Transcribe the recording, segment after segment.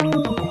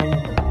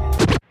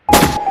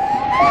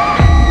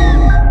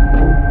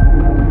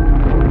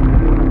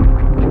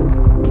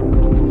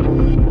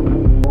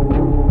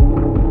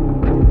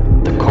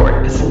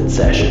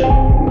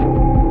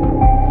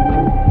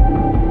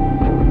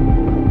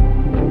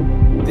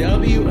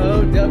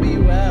WOWL.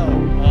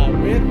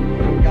 With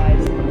you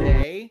guys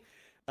today,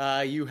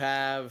 you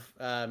have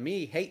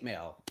me, Hate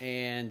Mail.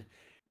 And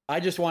I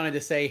just wanted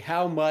to say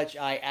how much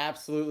I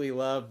absolutely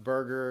love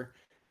Burger,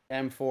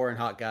 M4, and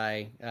Hot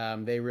Guy.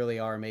 They really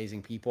are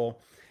amazing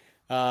people.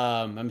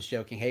 I'm just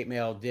joking. Hate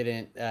Mail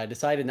didn't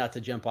decided not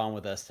to jump on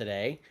with us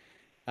today.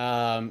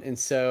 And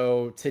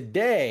so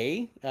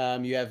today,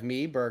 you have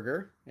me,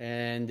 Burger,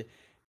 and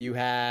you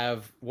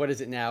have, what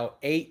is it now,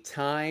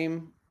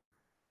 8-time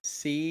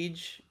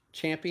Siege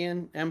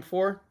champion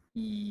M4.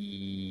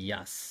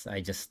 Yes, I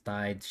just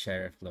tied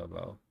Sheriff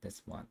Lobo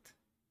this month.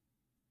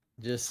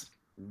 Just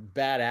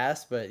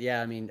badass, but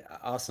yeah, I mean,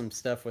 awesome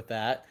stuff with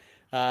that.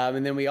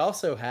 And then we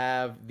also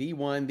have the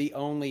one, the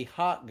only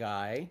Hot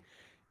Guy.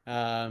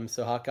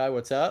 So Hot Guy,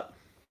 what's up?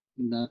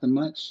 Nothing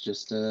much.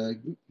 Just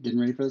getting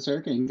ready for this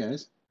hurricane,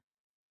 guys.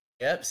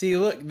 Yep. See,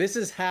 look, this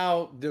is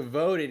how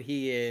devoted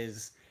he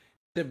is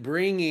to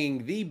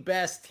bringing the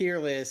best tier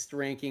list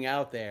ranking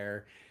out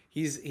there.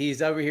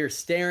 He's over here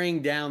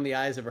staring down the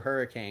eyes of a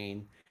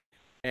hurricane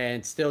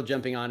and still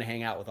jumping on to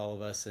hang out with all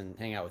of us and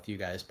hang out with you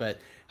guys. But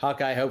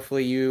Hawkeye,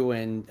 hopefully you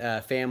and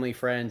family,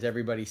 friends,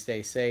 everybody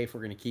stay safe.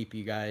 We're going to keep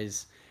you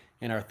guys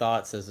in our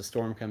thoughts as the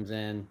storm comes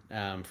in,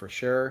 for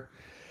sure.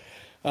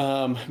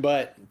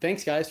 But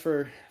thanks guys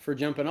for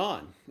jumping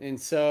on.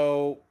 And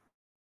so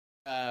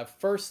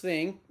first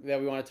thing that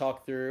we want to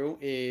talk through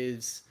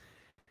is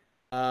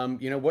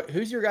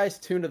who's your guys'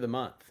 tune of the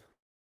month?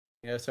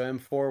 So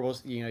M4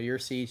 was your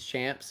Siege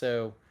champ.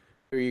 So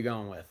who are you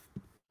going with?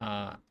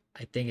 I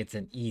think it's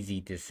an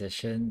easy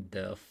decision.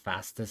 The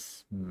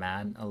fastest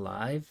man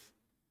alive,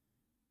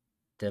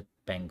 the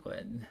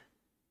Penguin.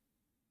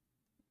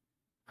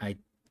 I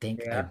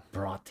think I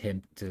brought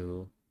him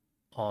to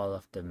all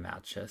of the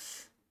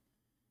matches,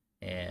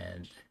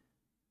 and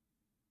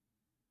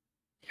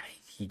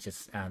he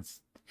just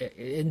adds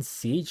in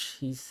Siege.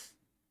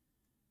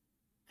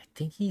 I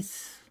think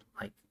he's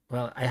like,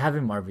 well, I have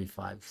him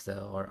RB5,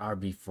 so, or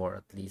RB4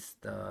 at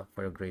least,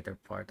 for a greater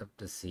part of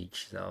the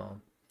Siege,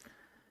 so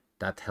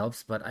that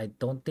helps. But I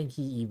don't think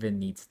he even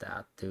needs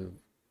that to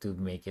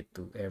make it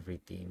to every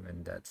team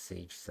in that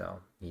Siege,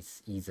 so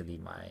he's easily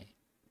my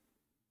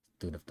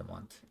tune of the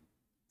month.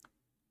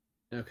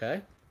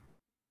 Okay.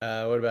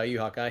 What about you,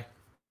 Hawkeye?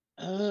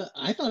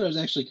 I thought it was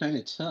actually kind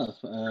of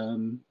tough.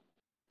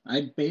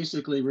 I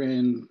basically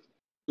ran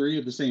 3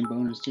 of the same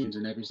bonus teams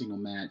in every single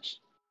match.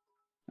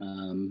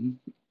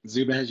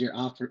 Zuba has your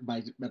offer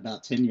by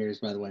about 10 years,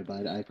 by the way,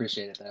 bud. I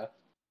appreciate it, though.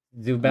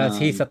 Zubaz,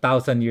 he's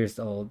 1,000 years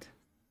old.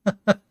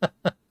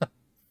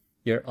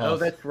 You're Oh,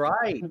 off. that's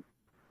right.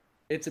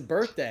 It's a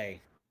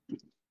birthday.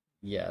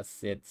 Yes,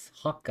 it's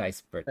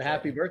Hawkeye's birthday. So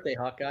happy birthday,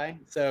 Hawkeye.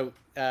 So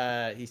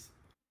can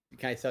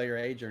I tell your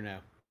age or no?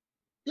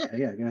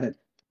 Yeah, go ahead.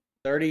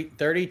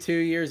 32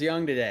 years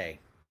young today.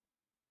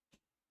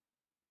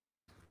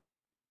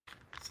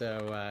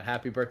 So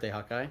happy birthday,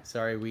 Hawkeye.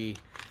 Sorry, we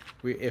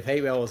if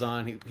Haywell was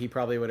on, he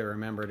probably would have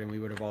remembered and we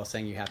would have all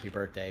sang you happy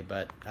birthday,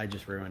 but I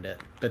just ruined it.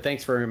 But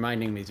thanks for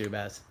reminding me,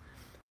 Zubaz.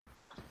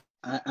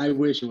 I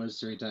wish it was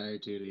to retire,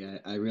 Tootie.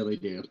 I really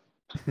do.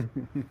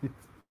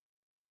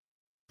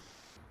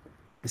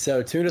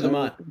 So, tune of the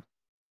month.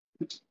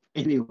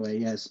 Anyway,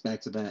 yes,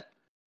 back to that.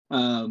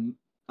 I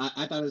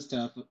thought it was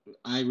tough.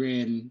 I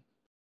ran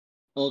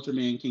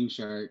Ultraman, King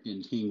Shark,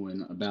 and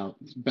Penguin about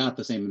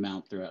the same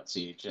amount throughout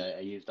Siege. I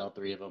used all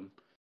 3 of them.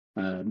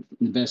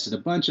 Invested a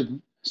bunch of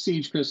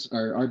Siege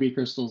or RB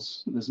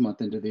crystals this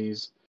month into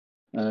these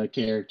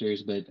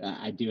characters, but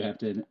I do have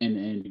to in the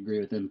end agree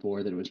with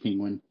M4 that it was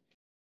Penguin.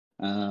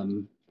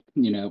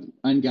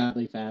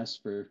 Ungodly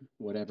fast for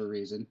whatever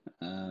reason.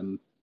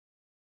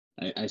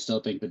 I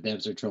still think the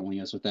devs are trolling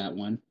us with that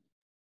one.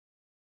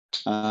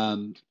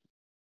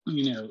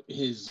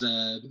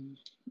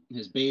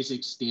 His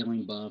basic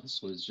stealing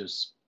buffs was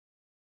just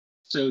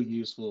so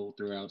useful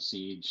throughout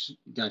Siege.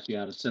 Got you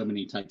out of so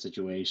many tight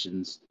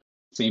situations.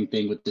 Same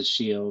thing with the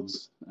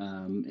shields.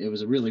 It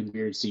was a really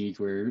weird Siege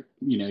where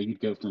you'd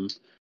go from,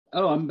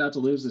 oh, I'm about to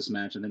lose this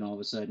match, and then all of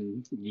a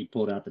sudden you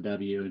pulled out the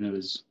W, and it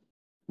was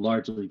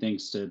largely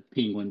thanks to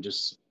Penguin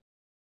just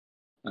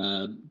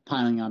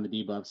piling on the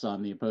debuffs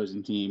on the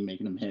opposing team,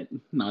 making them hit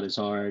not as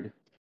hard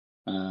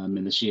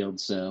in the shield.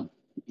 So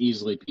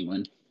easily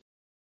Penguin.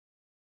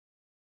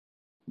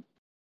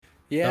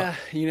 Yeah,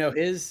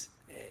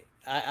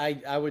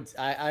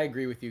 I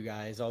agree with you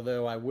guys.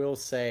 Although I will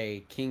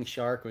say King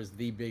Shark was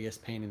the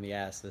biggest pain in the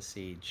ass this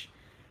Siege.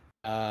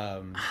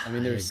 I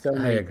mean, there's so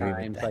many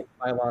times like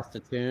if I lost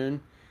a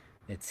tune,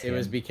 it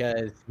was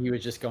because he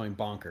was just going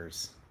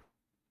bonkers.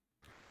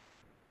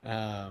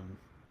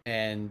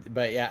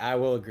 But yeah, I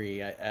will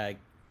agree.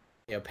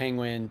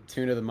 Penguin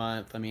tune of the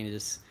month. I mean, it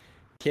just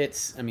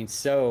kits. I mean,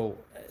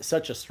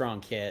 such a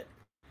strong kit.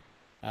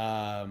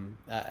 I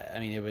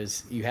mean, it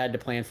was, you had to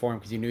plan for him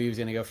because you knew he was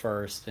going to go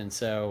first, and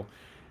so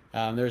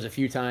there was a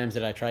few times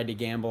that I tried to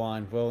gamble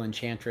on Will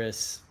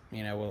Enchantress.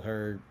 Will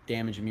her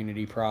damage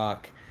immunity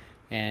proc,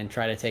 and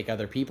try to take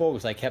other people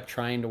because I kept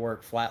trying to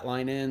work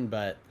flatline in,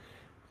 but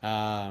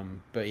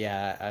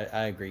yeah,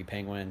 I agree.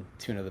 Penguin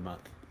tune of the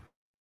month.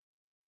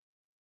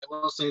 I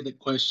will say the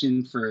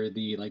question for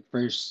the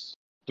first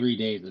 3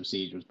 days of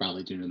Siege was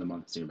probably Tune of the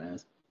Month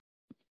Zubaz.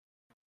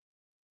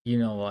 You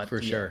know what?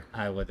 For Yeah, sure.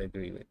 I would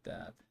agree with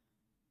that.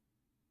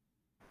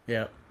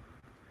 Yeah.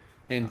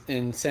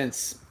 And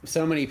since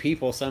so many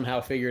people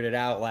somehow figured it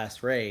out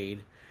last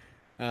raid,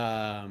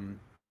 um,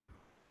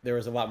 there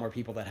was a lot more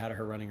people that had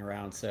her running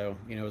around. So,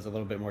 you know, it was a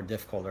little bit more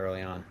difficult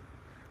early on.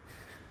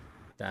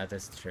 That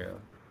is true.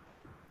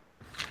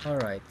 All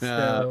right. Uh,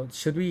 So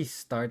should we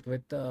start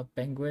with the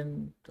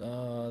penguin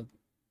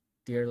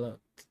tier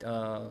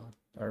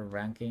or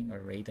ranking or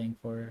rating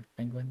for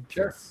penguin?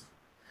 sure.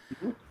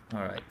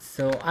 All right.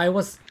 So I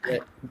was Yeah.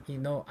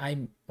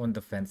 I'm on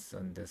the fence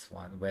on this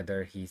one,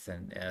 whether he's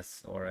an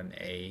S or an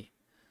A.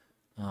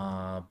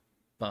 Uh,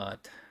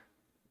 but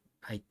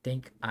I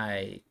think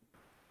I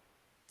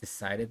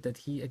decided that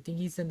I think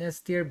he's an S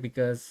tier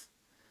because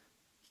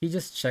he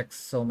just checks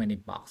so many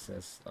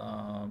boxes.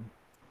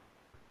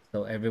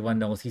 So everyone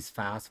knows he's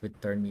fast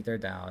with turn meter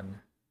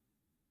down,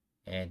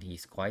 and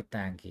he's quite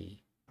tanky,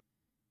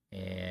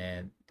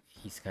 and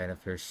he's kind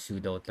of your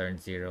pseudo turn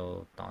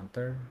zero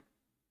taunter,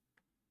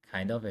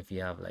 kind of if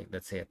you have like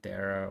let's say a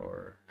Terra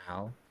or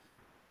Hal,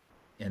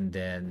 and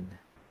then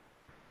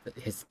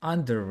his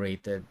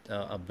underrated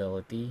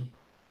ability.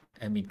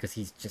 I mean, because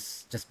he's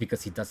just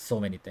because he does so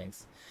many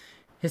things.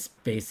 His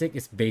basic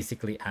is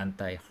basically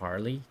anti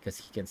Harley because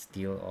he can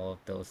steal all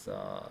of those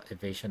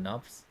evasion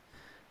ups.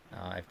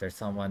 If there's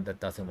someone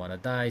that doesn't want to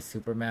die,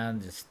 Superman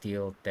just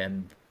steal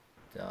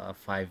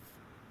 5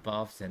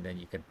 buffs, and then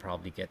you can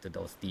probably get to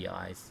those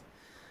DIs.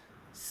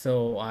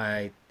 So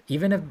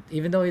even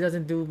though he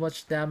doesn't do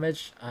much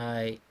damage,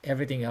 I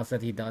everything else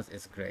that he does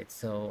is great.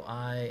 So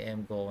I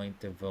am going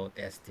to vote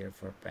S tier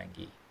for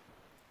Pengi.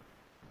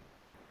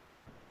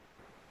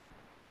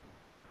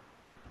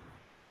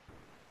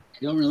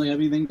 I don't really have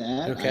anything to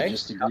add. Okay. I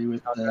just agree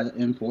with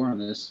M4 on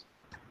this.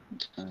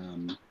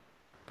 And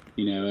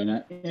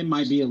it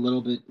might be a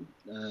little bit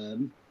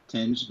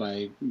tinged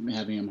by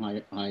having him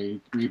high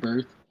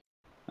rebirth,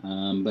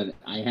 but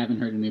I haven't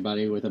heard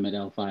anybody with him at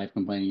L5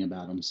 complaining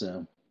about him.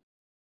 So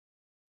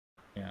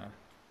Yeah.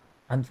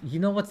 And you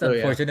know what's the Oh, yeah.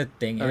 unfortunate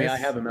thing I mean, is? I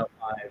have him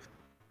L5.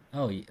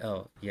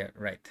 Oh, yeah,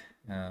 right.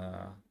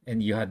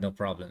 And you had no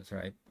problems,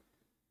 right?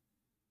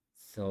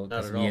 So,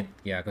 Not at all.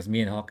 because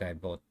me and Hawkeye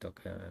both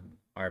took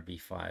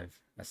RB5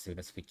 as soon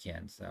as we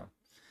can. So,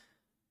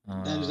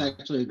 that is uh,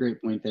 actually a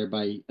great point there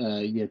by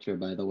Yitra,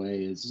 by the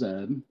way, is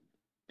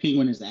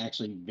Penguin is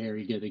actually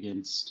very good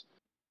against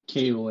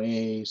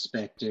KOA,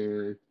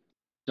 Spectre,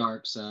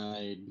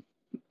 Darkseid,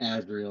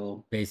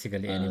 Azrael.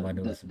 basically anyone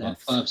who has That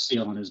buffs. buff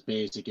steal on his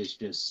basic is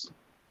just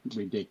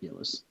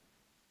ridiculous.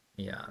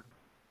 Yeah.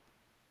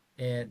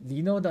 And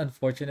you know the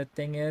unfortunate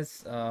thing is,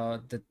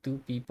 the two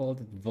people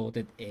that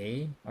voted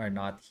A are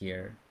not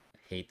here,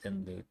 Hate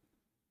and Loot.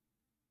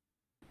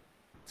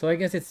 So I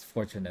guess it's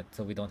fortunate,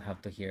 so we don't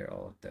have to hear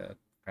all of the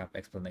crap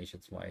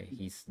explanations why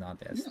he's not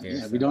S tier.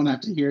 Yeah, So we don't have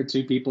to hear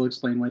two people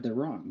explain why they're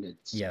wrong.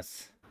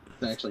 yes.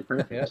 It's actually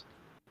perfect. Yep.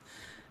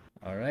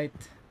 All right.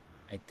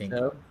 I think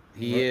So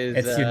he is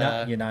it's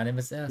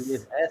unanimous S. he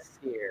is S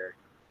tier.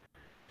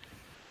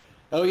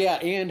 Oh yeah,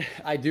 and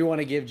I do want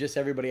to give just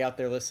everybody out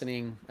there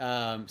listening.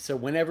 So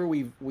whenever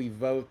we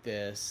vote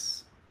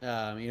this, you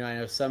know, I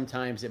know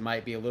sometimes it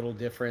might be a little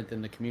different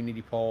than the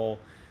community poll,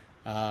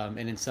 and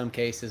in some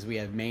cases we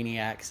have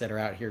maniacs that are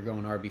out here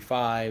going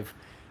RB5.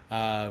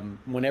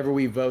 Whenever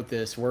we vote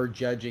this, we're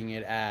judging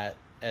it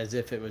as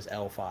if it was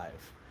L5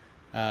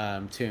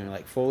 tune,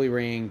 like fully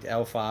ringed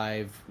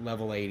L5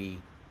 level 80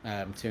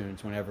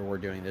 tunes. Whenever we're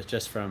doing this,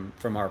 just from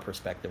our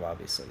perspective,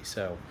 obviously.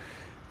 So.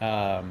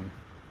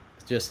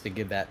 Just to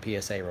give that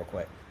PSA real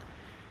quick.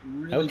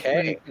 Really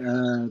Okay. quick,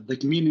 the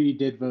community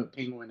did vote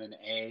Penguin an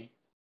A.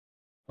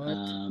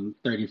 What?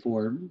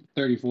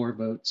 34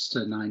 votes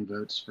to 9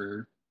 votes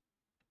for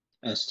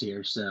S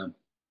tier. So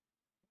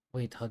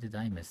Wait, how did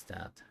I miss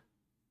that?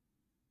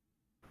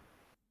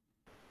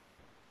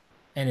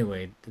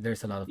 Anyway,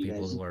 there's a lot of You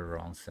people guys- who are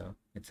wrong, so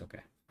it's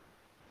okay.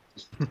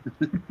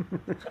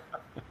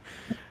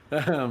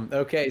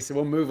 Okay, so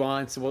we'll move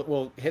on. So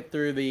we'll hit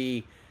through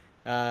the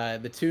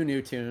two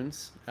new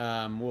tunes.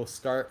 We'll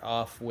start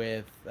off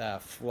with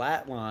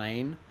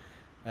Flatline,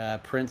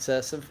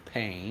 Princess of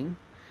Pain,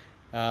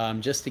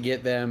 just to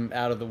get them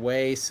out of the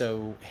way.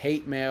 So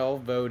Hate Mail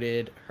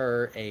voted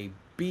her a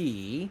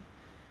B,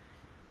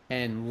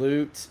 and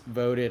Loot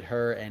voted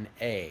her an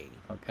A.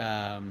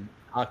 Okay.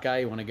 Hawkeye,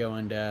 you want to go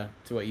into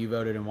what you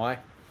voted and why?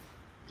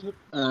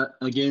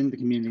 again, the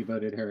community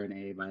voted her an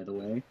A, by the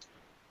way.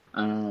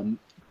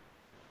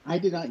 I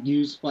did not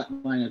use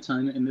Flatline a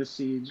ton in this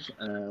siege.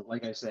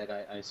 Like I said,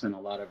 I spent a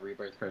lot of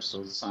rebirth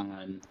crystals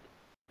on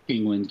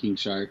Penguin, King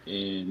Shark,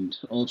 and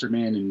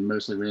Ultraman, and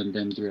mostly ran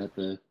them throughout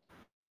the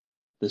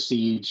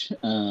siege.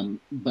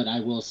 But I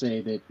will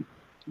say that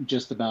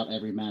just about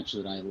every match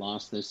that I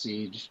lost this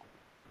siege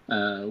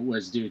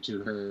was due to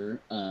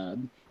her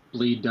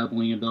bleed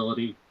doubling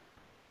ability.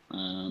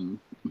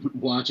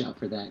 Watch out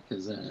for that,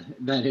 because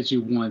that hits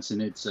you once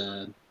and it's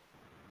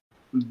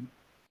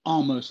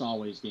almost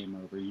always game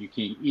over. You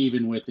can't,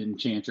 even with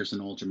Enchantress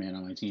and Ultraman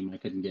on my team, I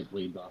couldn't get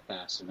bleed off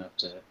fast enough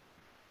to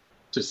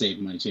save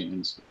my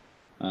tunes.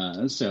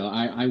 So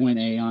I went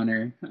A on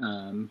her.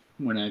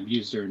 When I've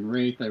used her in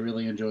Wraith, I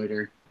really enjoyed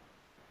her.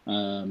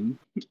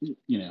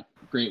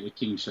 Great with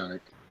King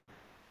Shark.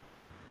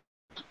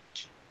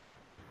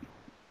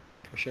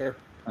 For sure.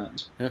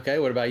 Okay,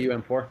 what about you,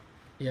 M4?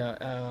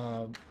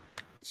 Yeah,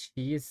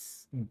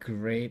 she's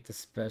great,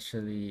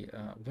 especially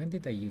when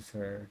did I use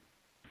her?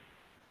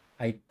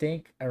 I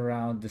think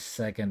around the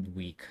second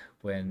week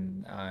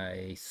when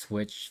I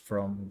switched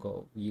from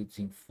go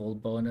using full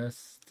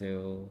bonus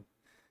to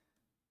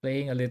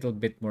playing a little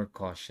bit more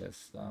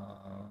cautious.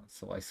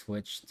 So I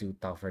switched to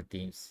tougher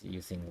teams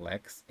using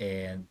Lex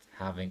and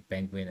having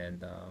Penguin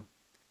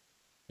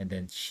and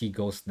then she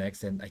goes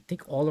next and I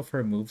think all of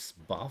her moves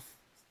buff.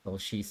 So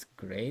she's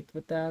great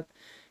with that.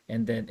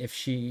 And then if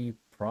she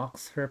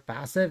procs her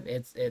passive,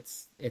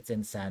 it's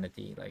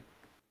insanity. Like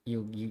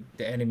you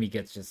the enemy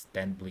gets just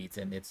 10 bleeds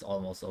and it's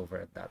almost over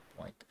at that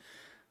point.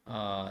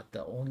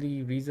 The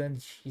only reason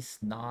she's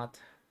not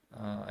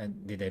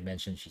and did I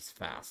mention she's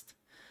fast?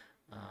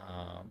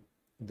 Um,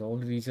 the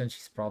only reason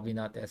she's probably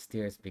not S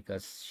tier is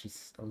because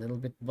she's a little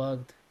bit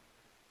bugged.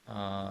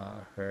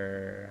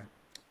 Her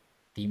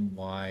team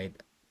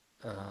wide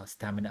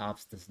stamina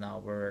ups does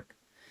not work,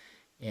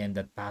 and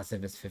that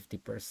passive is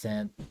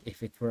 50%.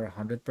 If it were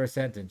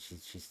 100%, then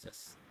she's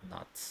just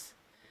nuts.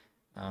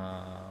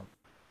 Um,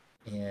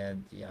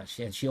 and yeah,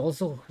 she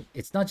also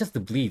it's not just the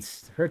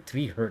bleeds. Her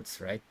three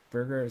hurts, right?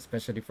 Burger,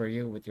 especially for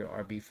you with your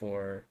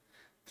RB4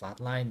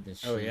 flatline, then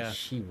Oh yeah.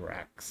 she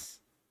wrecks.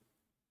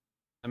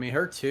 I mean,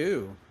 her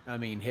too. I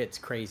mean, hits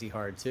crazy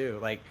hard too.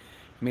 Like,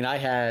 I mean, I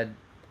had,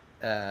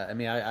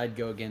 I'd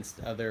go against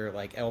other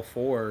like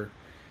L4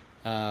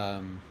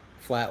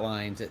 flat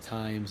lines at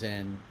times,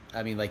 and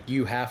I mean, like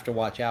you have to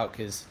watch out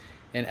because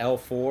an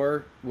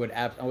L4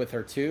 with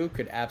her too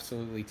could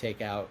absolutely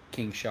take out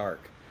King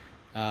Shark,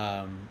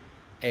 um,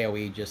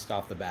 AOE just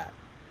off the bat.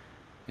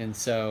 And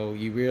so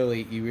you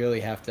really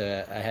have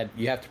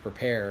to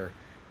prepare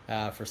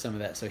for some of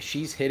that. So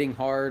she's hitting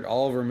hard.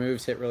 All of her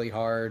moves hit really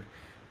hard.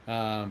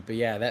 But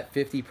yeah, that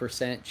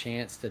 50%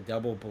 chance to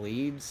double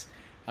bleeds.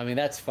 I mean,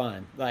 that's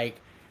fun.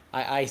 Like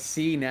I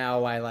see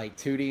now why like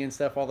 2D and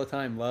stuff all the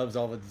time loves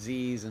all the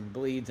Z's and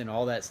bleeds and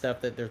all that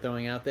stuff that they're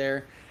throwing out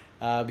there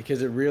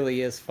because it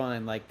really is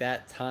fun. Like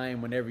that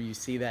time whenever you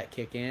see that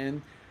kick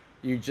in,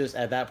 you just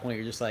at that point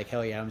you're just like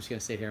hell yeah, I'm just gonna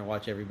sit here and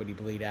watch everybody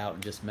bleed out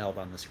and just melt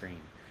on the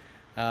screen.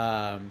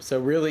 So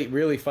really,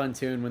 really fun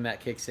tune when that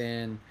kicks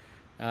in.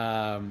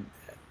 Um,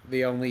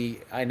 the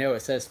only I know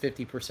it says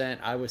 50%.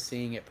 I was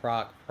seeing it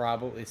proc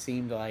probably it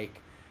seemed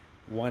like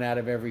one out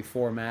of every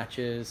four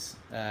matches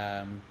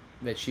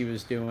that she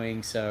was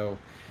doing. So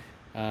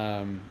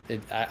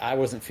I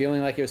wasn't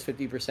feeling like it was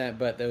 50%,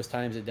 but those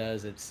times it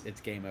does, it's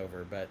game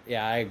over. But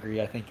yeah, I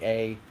agree. I think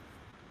A.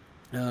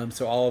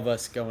 So all of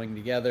us going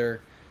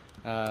together,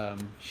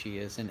 she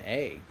is an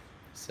A.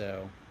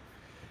 So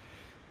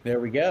there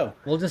we go.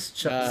 We'll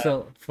just Uh,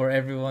 so for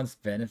everyone's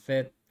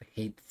benefit,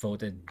 Hate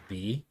voted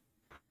B,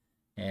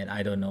 and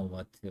I don't know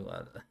what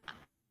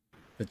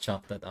to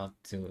chalk that up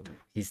to.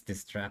 He's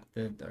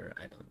distracted, or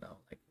I don't know,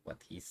 like what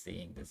he's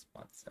seeing this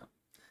month. So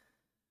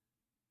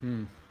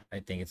hmm. I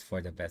think it's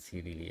for the best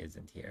he really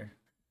isn't here.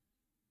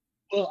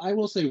 Well, I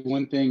will say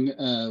one thing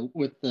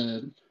with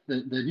the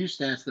new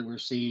stats that we're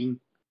seeing.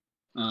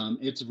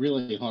 It's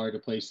really hard to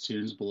place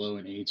tunes below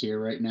an A tier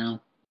right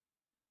now,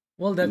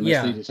 Well, that unless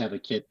they yeah, just have a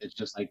kit that's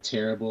just like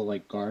terrible,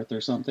 like Garth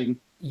or something.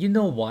 you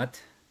know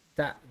what?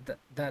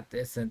 That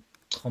isn't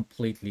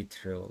completely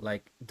true.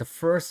 Like the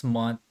first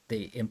month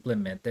they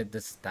implemented the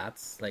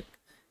stats, like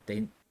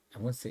they I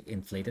won't say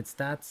inflated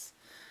stats.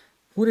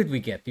 Who did we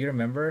get? Do you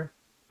remember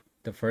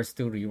the first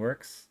two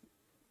reworks?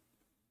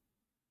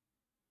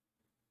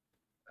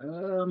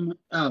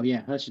 Oh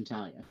yeah, Hush and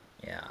Talia.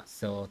 Yeah,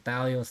 so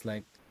Talia was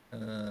like,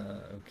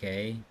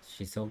 okay,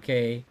 she's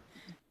okay,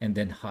 and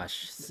then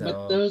Hush.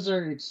 But So, those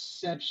are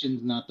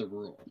exceptions, not the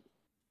rule.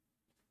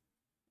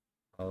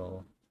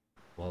 oh,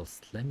 well,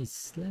 let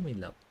me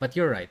look. But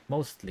you're right,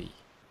 mostly,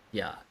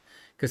 yeah,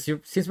 because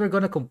you since we're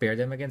gonna compare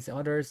them against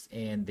others,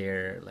 and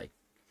they're like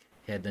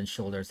head and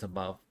shoulders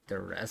above the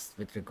rest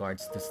with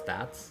regards to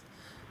stats.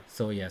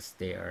 So yes,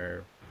 they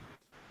are,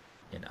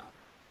 you know,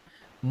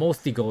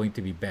 mostly going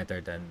to be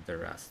better than the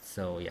rest.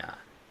 So yeah,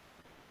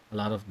 a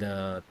lot of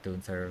the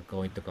tunes are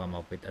going to come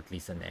up with at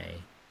least an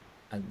A,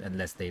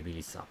 unless they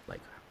really suck.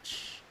 Like,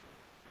 shh.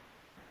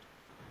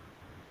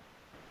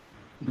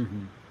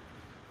 Mm-hmm.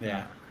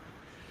 Yeah.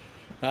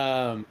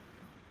 Yeah.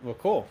 Well,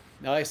 cool.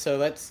 All right, so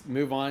let's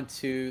move on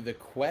to the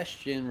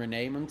question,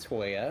 Renee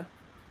Montoya.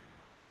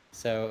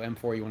 So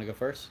M4, you want to go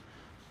first?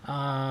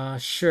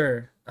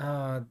 Sure.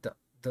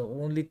 The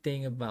only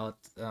thing about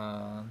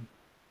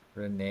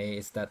Renee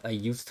is that I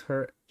used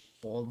her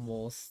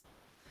almost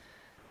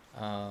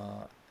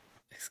uh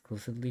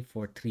exclusively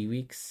for 3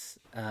 weeks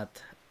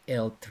at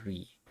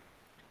L3.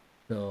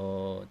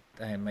 So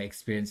my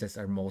experiences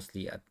are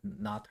mostly at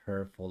not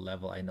her full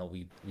level. I know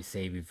we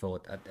say we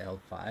vote at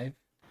L5.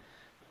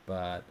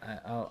 but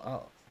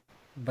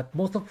but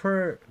most of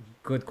her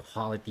good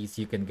qualities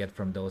you can get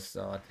from those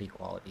three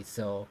qualities.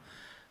 So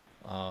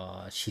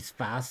she's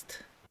fast.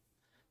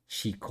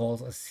 She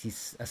calls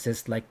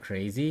assist like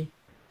crazy,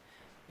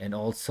 and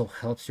also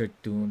helps your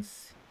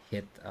tunes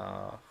hit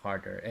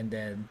harder. And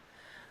then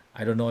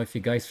I don't know if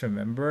you guys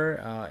remember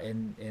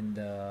in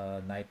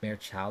the Nightmare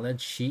Challenge,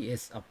 she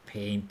is a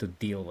pain to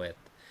deal with.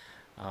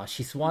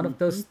 She's one of Hmm.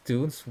 those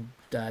tunes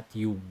that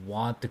you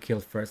want to kill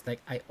first.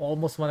 Like I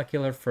almost want to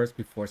kill her first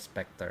before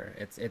Spectre.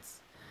 It's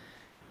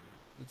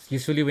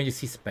usually when you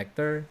see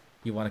Spectre,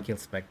 you want to kill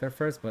Spectre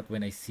first. But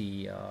when I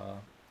see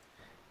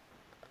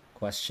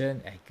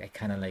Question, I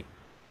kind of like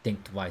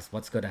think twice.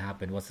 What's gonna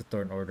happen? What's the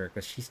turn order?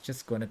 Because she's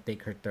just gonna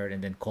take her turn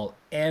and then call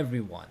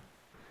everyone.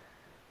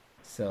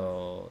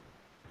 So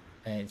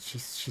and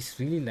she's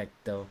really like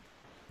the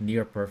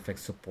near perfect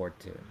support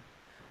tune.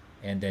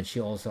 And then she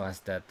also has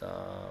that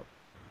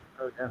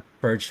Oh yeah.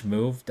 purge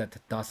move that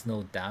does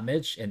no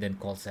damage and then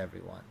calls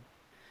everyone.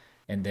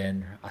 And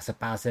then as a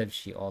passive,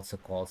 she also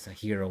calls a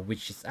hero,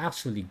 which is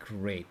actually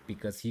great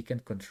because you can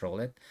control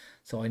it.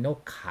 So I know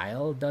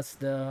Kyle does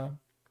the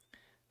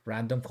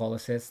random call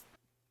assist,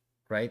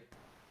 right?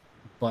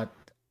 But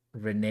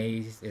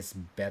Renee is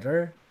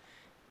better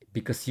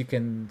because you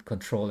can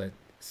control it.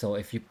 So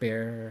if you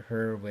pair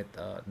her with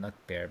not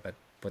pair but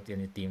put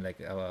in a team like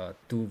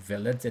two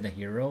villains and a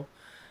hero,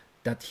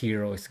 that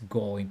hero is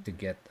going to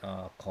get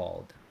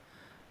called.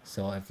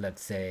 So if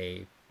let's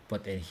say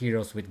put in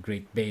heroes with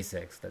great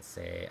basics, let's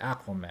say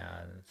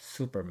Aquaman,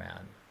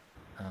 Superman,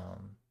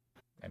 um,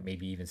 and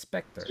maybe even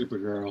Spectre.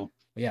 Supergirl.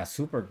 Yeah,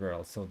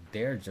 Supergirl. So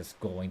they're just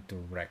going to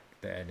wreck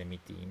the enemy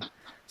team.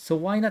 So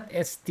why not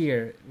S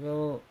tier?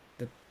 Well,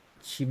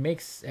 she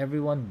makes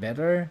everyone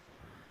better.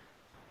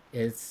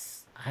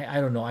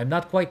 I don't know. I'm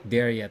not quite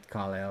there yet,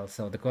 Kal El.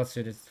 So the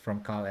question is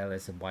from Kal El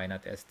is why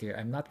not S tier?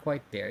 I'm not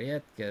quite there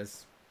yet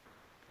because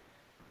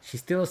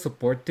she's still a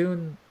support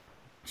tune.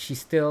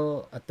 She's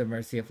still at the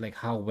mercy of like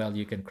how well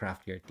you can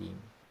craft your team.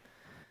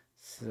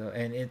 So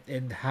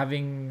and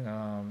having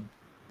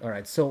all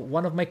right. So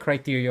one of my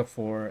criteria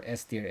for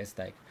S tier is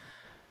like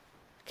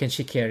can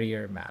she carry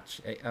your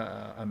match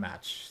a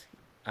match.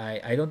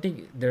 I don't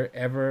think there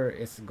ever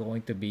is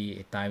going to be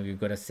a time you're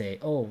gonna say,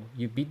 oh,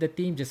 you beat the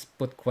team, just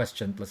put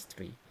question plus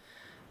three.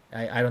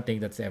 I don't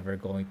think that's ever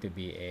going to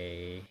be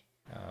a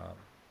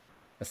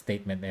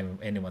statement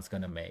anyone's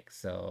gonna make.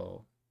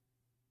 So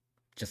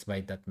just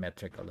by that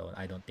metric alone,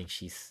 I don't think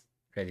she's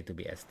ready to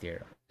be S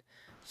tier.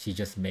 She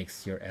just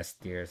makes your S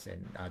tiers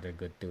and other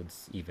good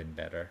dudes even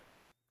better.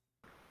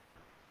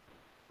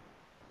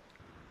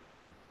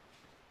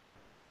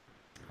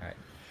 All right.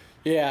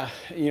 Yeah,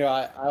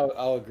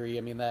 I'll agree.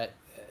 I mean that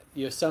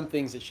some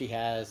things that she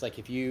has, like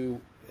if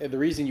you the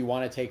reason you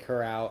want to take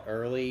her out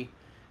early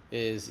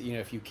is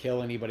if you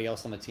kill anybody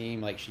else on the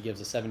team, like she gives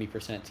a 70%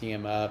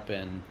 TM up,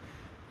 and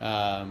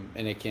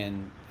it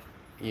can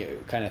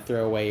kind of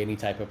throw away any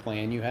type of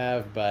plan you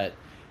have. But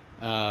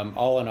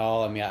all in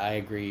all, I mean, I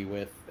agree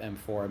with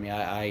M4. I mean,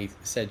 I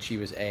said she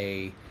was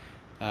a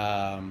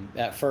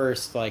at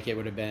first, like it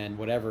would have been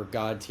whatever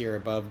God tier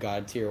above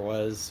God tier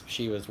was,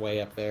 she was way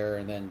up there,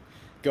 and then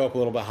go up a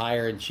little bit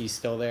higher, and she's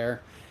still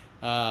there.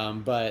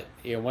 But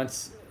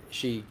once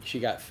she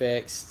got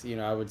fixed,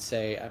 I would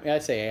say,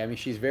 I mean,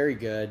 she's very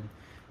good.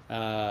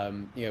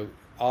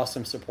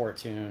 Awesome support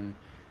tune.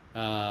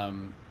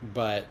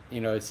 But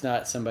it's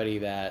not somebody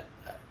that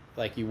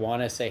like you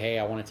want to say, hey,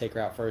 I want to take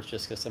her out first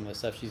just because some of the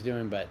stuff she's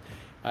doing. But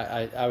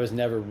I was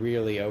never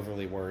really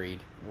overly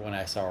worried when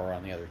I saw her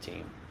on the other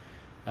team.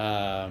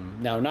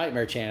 Now,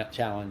 Nightmare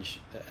Challenge,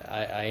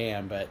 I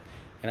am, but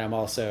and I'm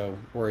also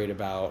worried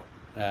about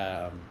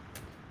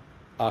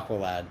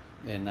Aqualad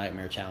in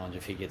Nightmare Challenge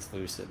if he gets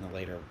loose in the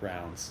later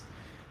rounds.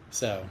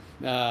 So,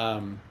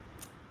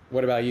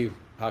 what about you,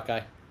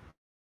 Hawkeye?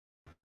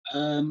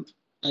 Um,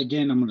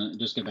 Again, I'm gonna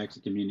just go back to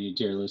community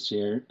tier list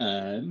here.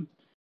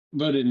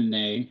 Voted an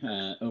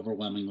A,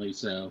 overwhelmingly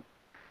so.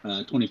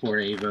 24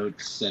 A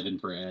votes, 7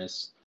 for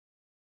S.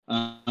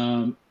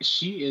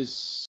 She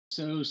is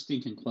so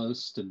stinking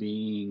close to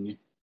being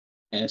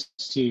S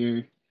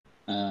tier.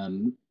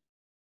 Um,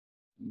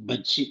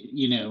 but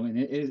and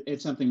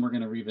it's something we're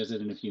going to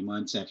revisit in a few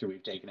months after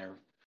we've taken her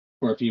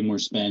for a few more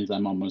spins.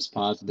 I'm almost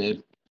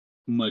positive,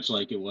 much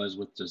like it was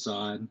with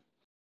Jasad.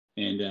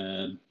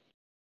 And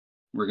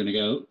we're going to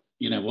go,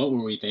 what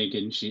were we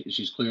thinking?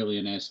 She's clearly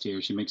an S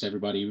tier. She makes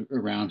everybody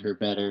around her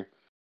better.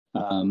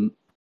 Um,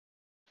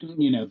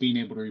 being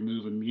able to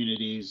remove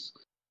immunities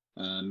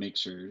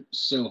makes her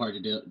so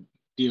hard to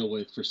deal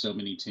with for so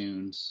many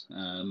tunes.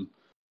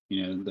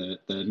 The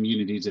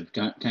immunities have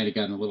kind of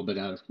gotten a little bit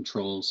out of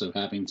control. So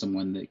having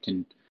someone that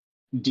can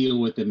deal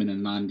with them in a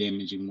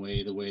non-damaging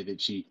way, the way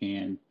that she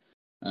can,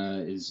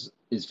 is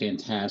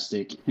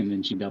fantastic. And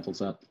then she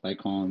doubles up by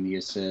calling the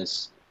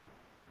assists.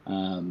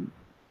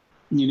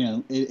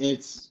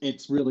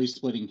 It's really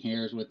splitting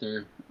hairs with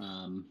her,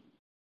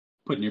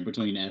 putting her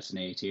between S and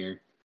A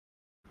tier.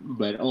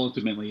 But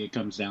ultimately, it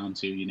comes down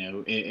to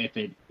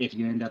if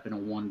you end up in a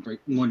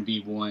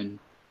 1v1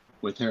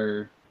 with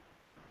her,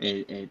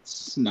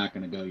 it's not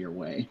going to go your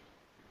way.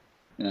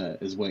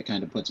 Is what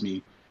kind of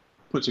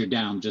puts her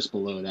down just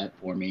below that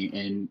for me.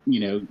 And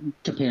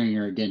comparing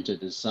her again to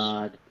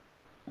Desaad,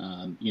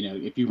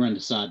 if you run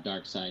Desaad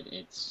Dark Side,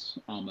 it's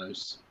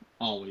almost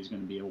always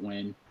going to be a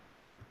win.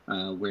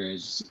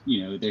 Whereas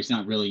there's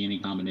not really any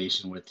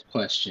combination with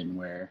Question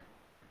where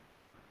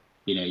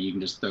you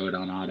can just throw it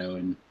on auto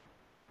and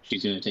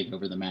she's going to take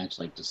over the match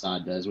like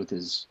Desaad does with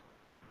his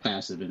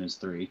passive and his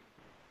 3.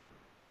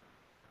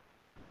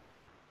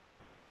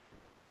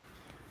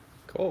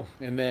 Cool.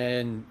 And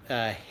then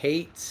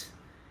Hate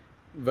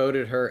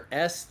voted her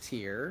S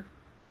tier,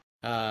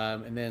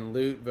 and then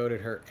Loot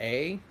voted her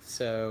A.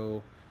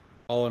 So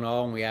all in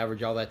all, when we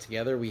average all that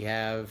together, we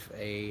have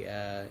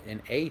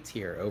an A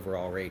tier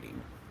overall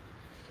rating.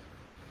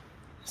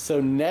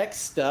 So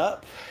next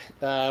up,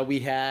 we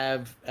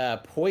have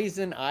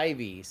Poison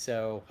Ivy.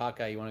 So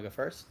Hawkeye, you want to go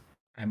first?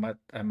 I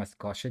must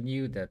caution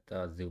you that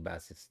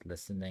Zubas is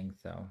listening,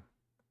 so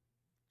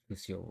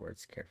choose your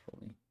words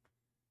carefully.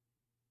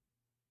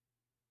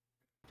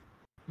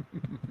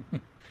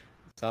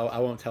 So I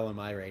won't tell him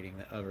my rating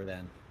over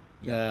then.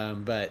 Yeah.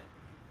 But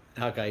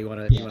Hawkeye, you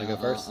want to go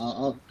first?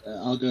 I'll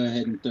go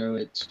ahead and throw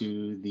it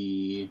to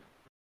the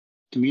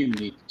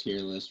community tier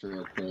list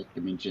real quick.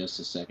 Give me just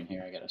a second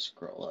here. I gotta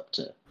scroll up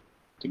to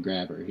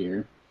grab her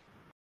here.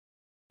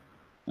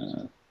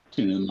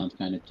 Tune of the month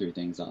kind of threw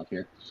things off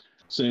here.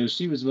 So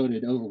she was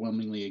voted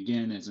overwhelmingly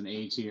again as an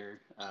A tier.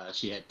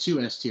 She had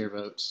 2 S tier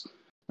votes,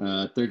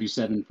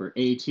 37 for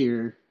A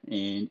tier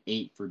and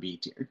 8 for B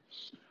tier.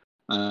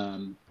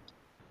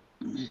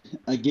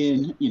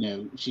 Again,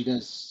 she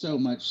does so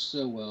much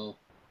so well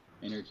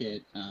in her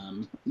kit.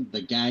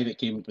 The guy that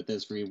came up with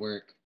this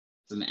rework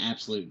is an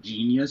absolute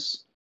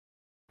genius.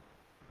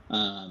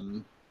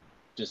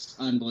 Just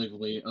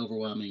unbelievably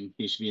overwhelming.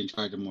 He should be in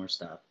charge of more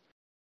stuff.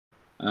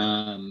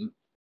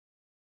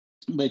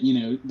 But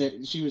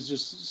that she was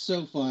just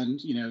so fun,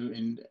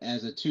 and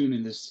as a tune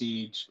in this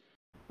siege,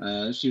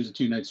 she was a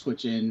tune I'd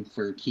switch in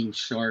for King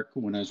Shark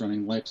when I was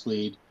running Lex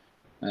lead.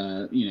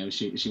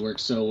 She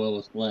works so well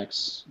with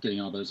Lex,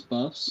 getting all those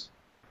buffs.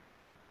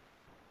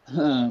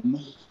 But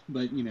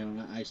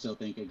I still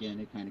think again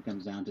it kind of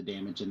comes down to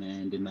damage in the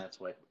end, and that's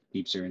what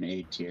keeps her in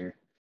A tier.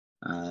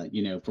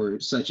 For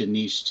such a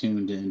niche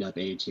tune to end up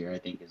A tier, I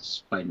think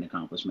is quite an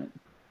accomplishment.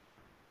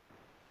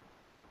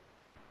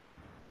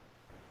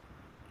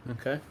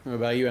 Okay. What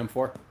about you,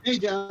 M4? Hey,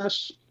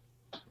 Josh.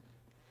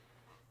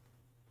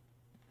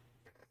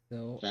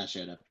 So Josh,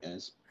 shut up,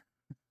 guys.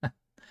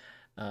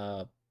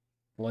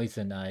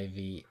 Poison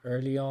Ivy.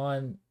 Early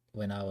on,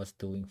 when I was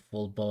doing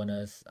full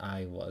bonus,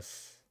 I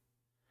was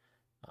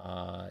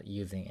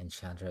using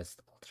Enchantress,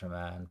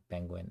 Ultraman,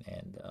 Penguin,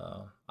 and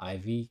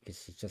Ivy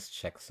because she just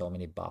checks so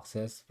many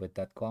boxes with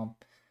that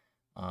comp.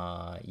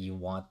 You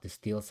want to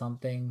steal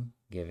something,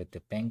 give it to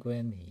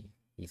Penguin.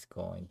 He's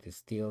going to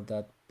steal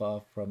that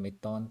buff from a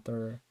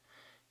Taunter.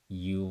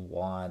 You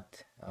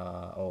want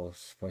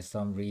for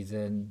some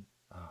reason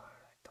I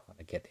don't want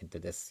to get into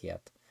this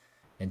yet.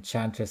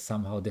 Enchantress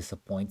somehow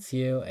disappoints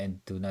you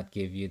and do not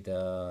give you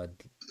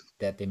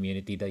that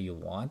immunity that you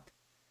want.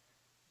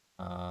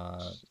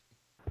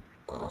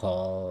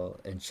 Call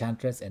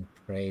Enchantress and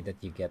pray that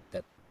you get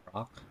that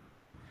rock.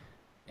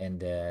 And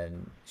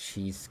then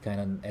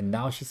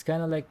now she's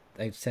kind of like,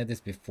 I've said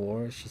this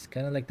before, she's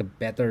kind of like the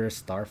better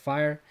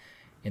Starfire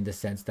in the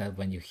sense that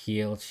when you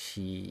heal,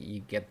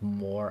 you get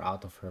more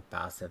out of her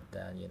passive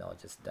than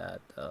just that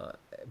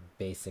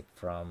basic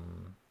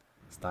from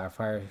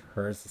Starfire.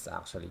 Hers is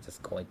actually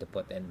just going to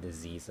put in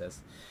diseases,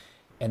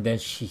 and then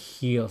she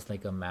heals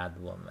like a mad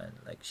woman.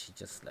 Like she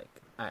just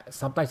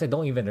sometimes I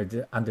don't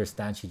even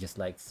understand. She just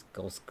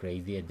goes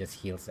crazy and just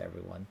heals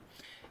everyone,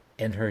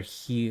 and her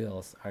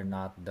heals are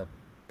not the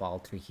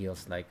paltry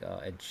heals like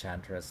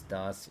Enchantress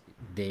does.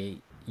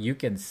 You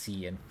can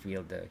see and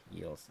feel the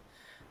heals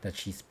that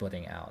she's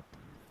putting out.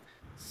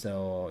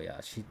 So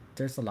yeah,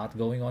 there's a lot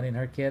going on in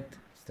her kit.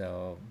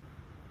 So,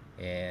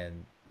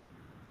 and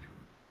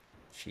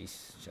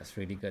she's just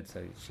really good.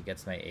 So she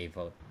gets my A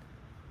vote.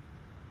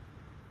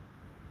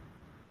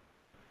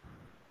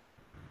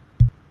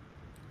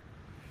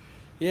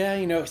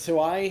 Yeah, so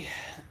I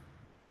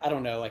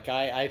don't know. Like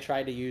I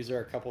tried to use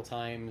her a couple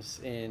times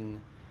in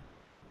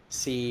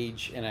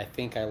Siege, and I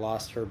think I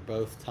lost her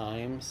both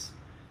times.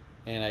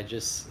 And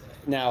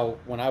now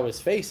when I was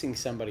facing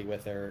somebody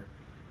with her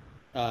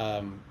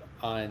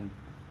on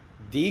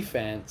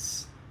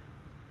defense,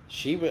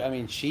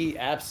 she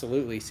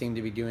absolutely seemed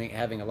to be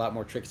having a lot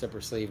more tricks up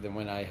her sleeve than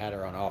when I had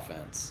her on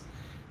offense.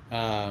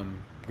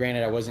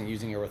 Granted, I wasn't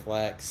using her with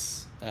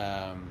Lex.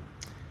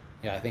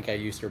 I think I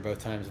used her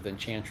both times with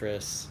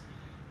Enchantress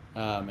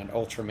and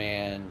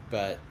Ultraman,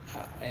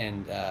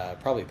 and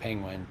probably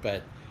Penguin.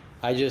 But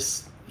I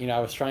just, I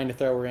was trying to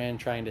throw her in,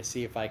 trying to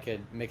see if I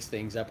could mix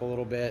things up a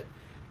little bit,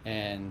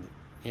 and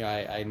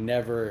I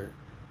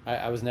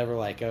was never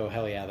like, oh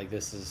hell yeah, like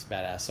this is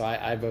badass. So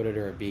I voted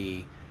her a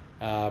B.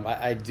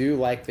 I do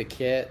like the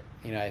kit.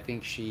 I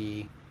think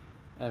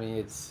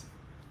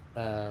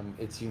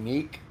it's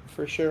unique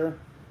for sure.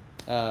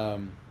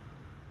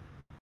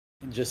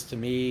 just to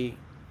me,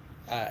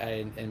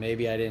 and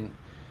maybe I didn't,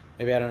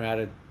 maybe I don't know how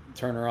to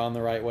turn her on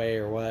the right way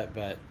or what,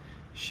 but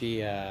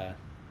she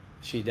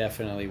she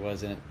definitely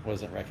wasn't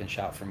wrecking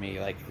shop for me.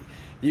 Like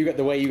you got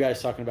the way you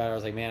guys talking about it, I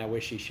was like, man, I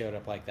wish she showed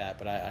up like that,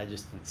 but I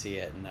just didn't see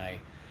it, and I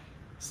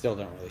still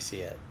don't really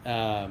see it.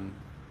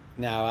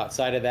 Now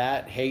outside of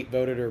that, hate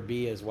voted her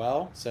B as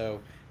well.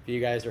 So if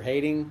you guys are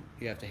hating,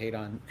 you have to hate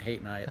and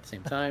I at the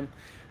same time.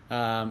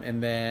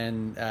 And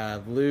then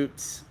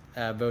Loot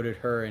voted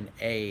her an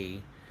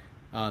A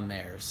on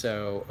there.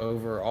 So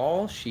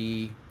overall,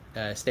 she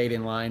stayed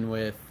in line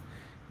with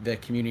the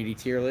community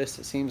tier list,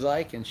 it seems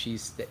like, and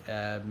she's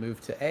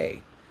moved to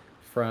A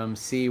from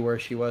C where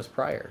she was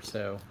prior.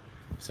 So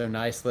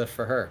nice lift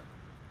for her.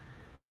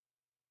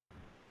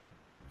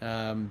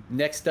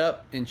 Next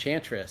up,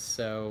 Enchantress.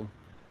 So,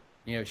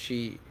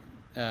 she.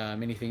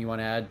 Anything you want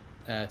to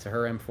add to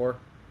her M4?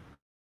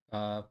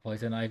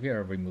 Poison Ivy,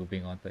 or are we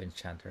moving on to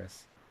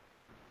Enchantress?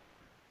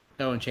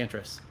 No,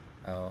 Enchantress.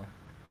 Oh,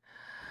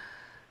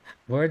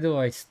 where do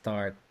I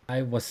start?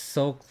 I was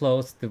so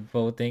close to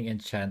voting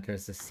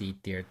Enchantress a C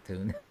tier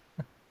tune.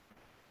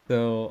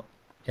 So,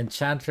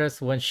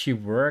 Enchantress, when she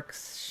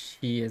works,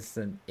 she is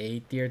an A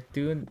tier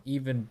tune,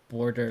 even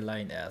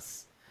borderline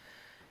S.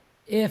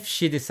 If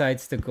she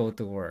decides to go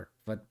to work.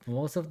 But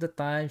most of the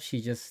time, she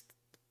just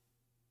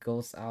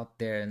goes out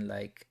there and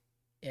like,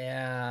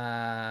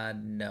 yeah,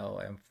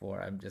 no,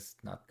 M4, I'm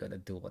just not gonna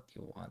do what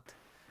you want.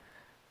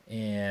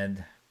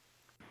 And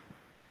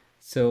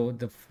so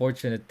the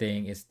fortunate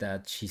thing is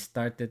that she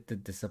started to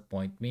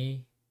disappoint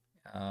me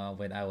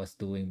when I was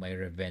doing my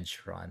revenge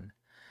run.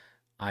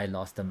 I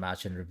lost a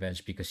match in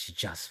revenge because she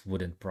just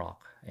wouldn't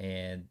proc.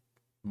 And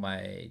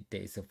my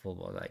days of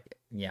football, like,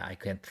 yeah, I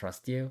can't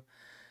trust you.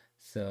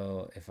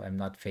 So if I'm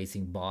not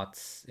facing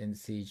bots in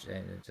Siege,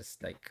 and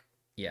just like,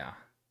 yeah,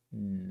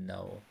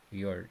 no,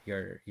 you're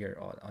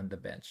on the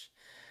bench.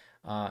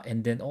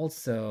 And then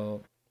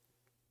also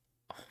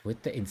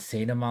with the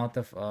insane amount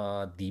of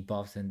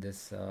debuffs in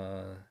this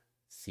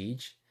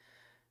Siege,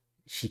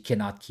 she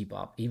cannot keep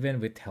up. Even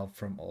with help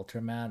from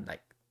Ultraman,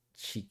 like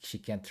she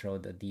can't throw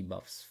the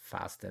debuffs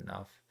fast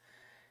enough.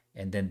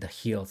 And then the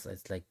heals,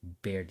 it's like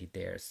barely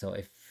there. So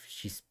if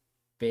she's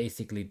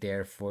basically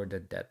there for the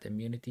death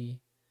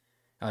immunity,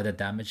 the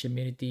damage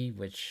immunity,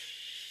 which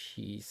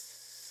she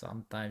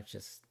sometimes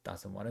just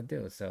doesn't want to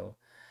do. So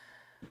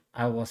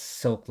I was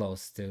so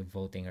close to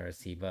voting her a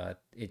C,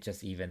 but it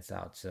just evens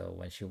out. So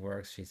when she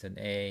works, she's an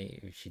A.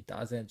 If she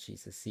doesn't,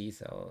 she's a C.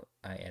 So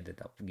I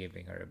ended up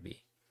giving her a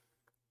B.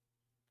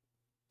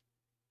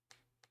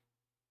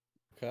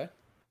 Okay.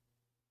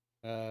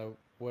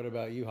 What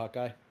about you,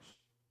 Hawkeye?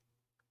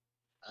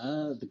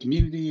 The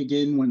community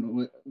again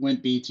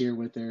went B tier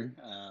with her.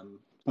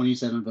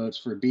 27 votes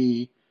for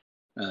B.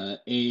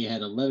 A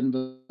had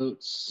 11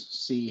 votes.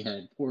 C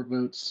had 4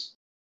 votes.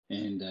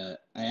 And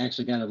I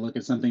actually got to look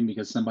at something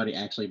because somebody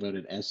actually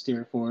voted S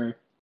tier for her.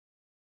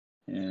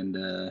 And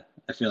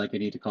I feel like I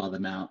need to call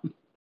them out.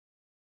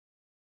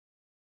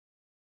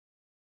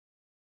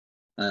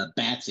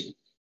 Batsy.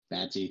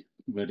 Batsy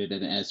voted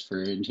an S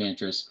for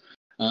Enchantress.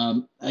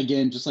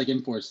 Again, just like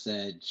M4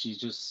 said, she's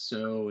just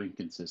so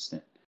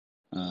inconsistent.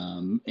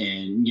 And,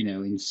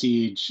 in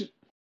Siege,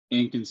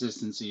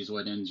 inconsistency is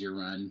what ends your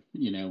run,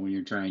 when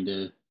you're trying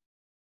to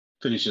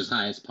finish as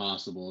high as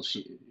possible.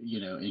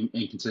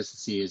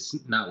 Inconsistency is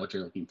not what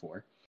you're looking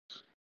for.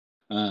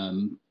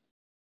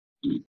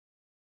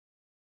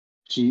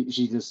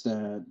 She just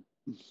I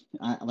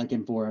like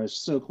M4. I was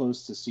so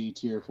close to C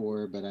tier for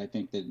her, but I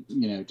think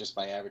that just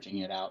by averaging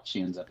it out,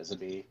 she ends up as a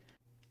B.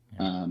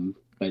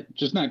 But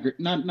just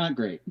not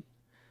great.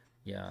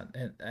 Yeah,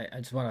 and I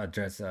just want to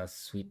address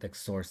Sweet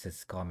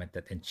Exorcist's comment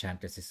that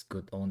Enchantress is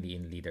good only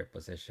in leader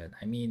position.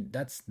 I mean,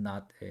 that's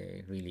not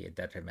really a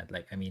detriment.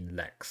 Like, I mean,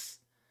 Lex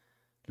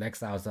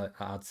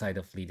outside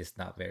of lead is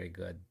not very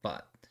good,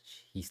 but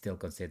he's still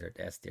considered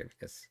S tier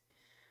because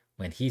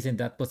when he's in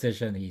that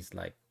position, he's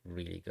like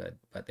really good.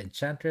 But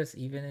Enchantress,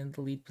 even in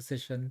the lead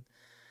position,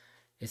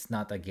 is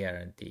not a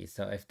guarantee.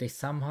 So if they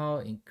somehow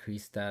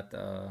increase that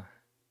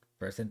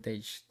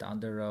percentage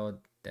down the road,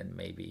 then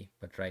maybe.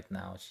 But right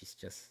now, she's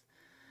just,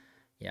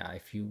 yeah,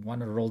 if you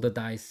want to roll the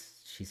dice,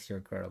 she's your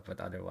girl. But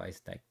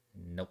otherwise, like,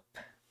 nope.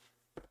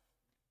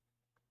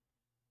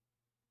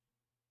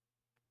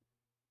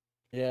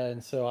 Yeah,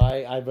 and so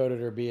I voted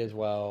her B as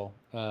well.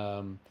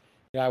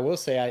 Yeah, I will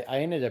say I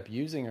ended up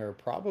using her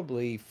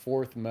probably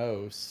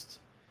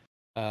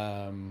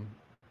um,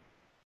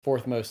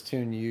 fourth most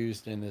tune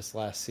used in this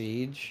last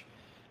siege.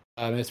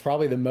 It's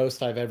probably the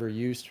most I've ever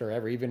used her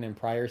ever, even in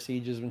prior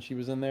sieges when she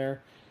was in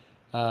there.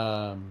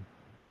 Um,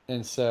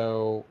 and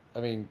so,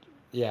 I mean,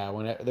 yeah,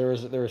 there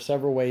were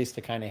several ways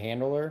to kind of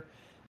handle her,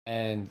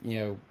 and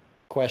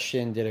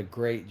Question did a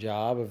great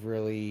job of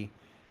really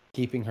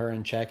keeping her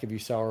in check if you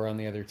saw her on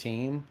the other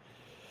team.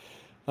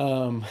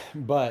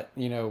 But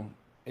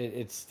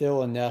it's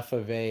still enough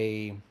of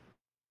a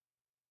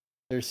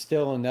there's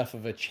still enough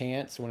of a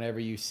chance whenever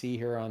you see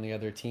her on the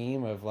other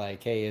team of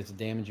like, hey, is the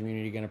damage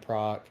immunity going to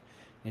proc?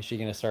 Is she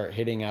going to start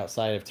hitting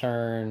outside of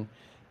turn?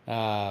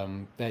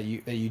 that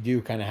you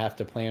do kind of have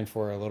to plan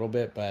for a little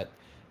bit. But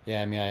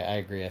yeah, I mean, I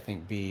agree. I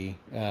think B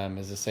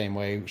is the same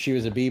way. She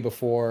was a B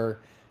before.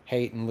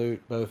 Hate and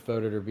Loot both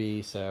voted her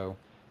B, so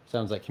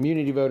sounds like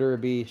community voted her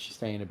B. She's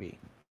staying a B.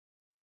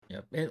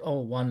 Yep. And, oh,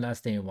 one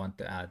last thing I want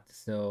to add.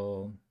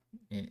 So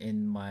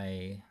in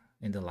my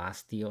in the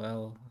last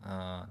TOL,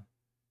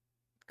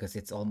 because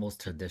it's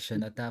almost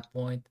tradition at that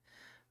point,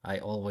 I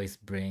always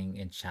bring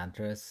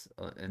Enchantress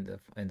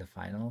in the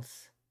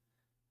finals.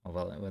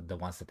 Well, with the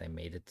ones that I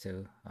made it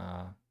to.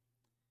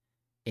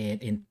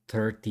 And in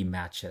 30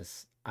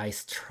 matches, I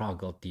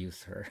struggled to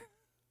use her.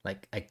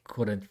 Like I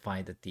couldn't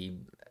find a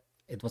team.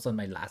 It was on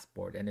my last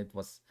board, and it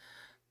was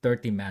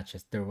 30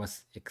 matches. There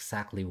was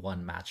exactly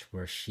one match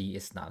where she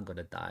is not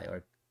gonna die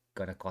or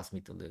gonna cause me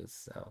to lose.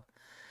 So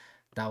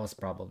that was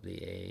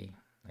probably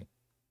like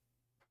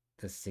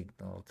the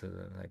signal to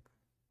like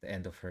the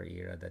end of her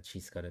era, that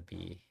she's gonna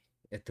be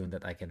a tune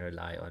that I can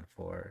rely on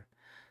for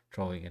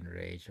throwing in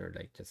rage, or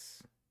like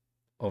just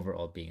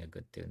overall being a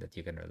good tune that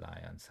you can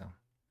rely on. So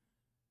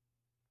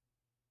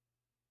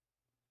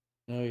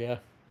Oh yeah,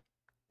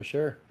 for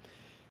sure.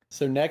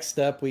 So next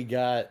up we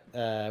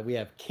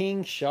have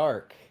King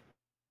Shark.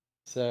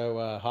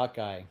 So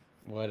Hawkeye,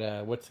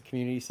 what's the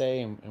community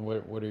say, and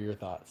what are your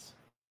thoughts?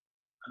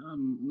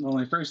 Well,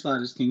 my first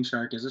thought is King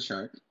Shark is a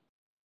shark.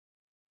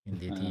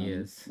 indeed he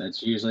is.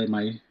 That's usually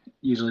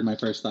my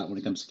first thought when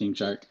it comes to King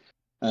Shark.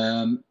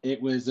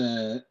 It was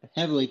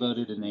heavily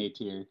voted in A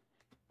tier.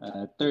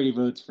 30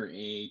 votes for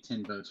A,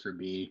 10 votes for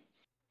B.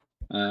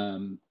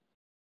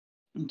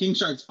 King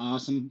Shark's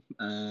awesome.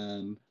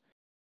 The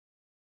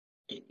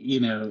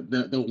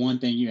one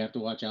thing you have to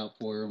watch out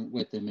for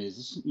with him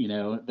is,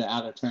 the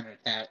out of turn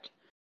attack,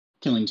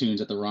 killing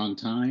tunes at the wrong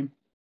time.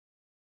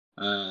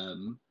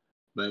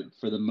 But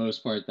for the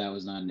most part, that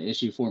was not an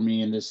issue for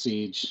me in this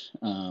siege.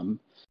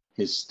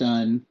 His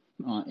stun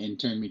and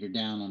turn meter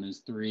down on his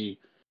 3,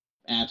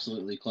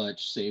 absolutely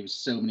clutch, saves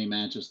so many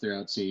matches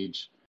throughout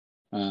siege.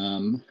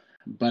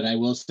 But I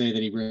will say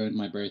that he ruined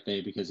my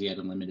birthday because he had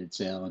a limited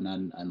sale and not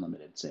an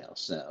unlimited sale.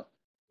 So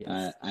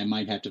Yes. I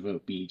might have to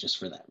vote B just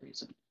for that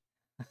reason.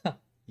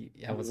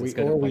 I was just We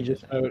gonna or we point that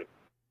just out. vote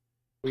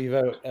we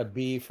vote a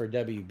B for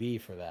WB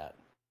for that.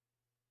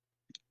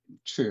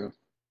 True.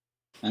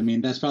 I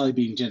mean, that's probably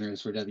being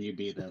generous for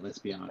WB, though. Let's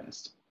be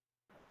honest.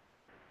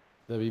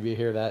 WB,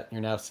 hear that?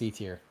 You're now C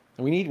tier.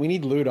 We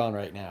need Loot on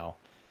right now.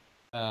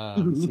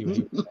 See what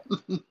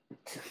he.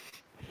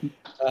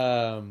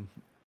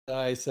 All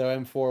right, so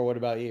M4. What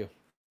about you?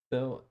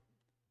 So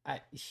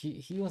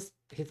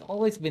he's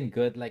always been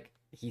good. Like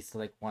he's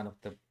like one of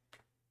the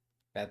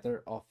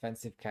better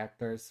offensive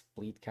characters,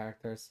 bleed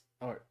characters,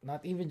 or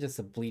not even just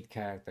a bleed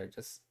character,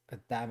 just a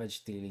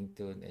damage dealing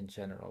tune in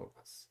general.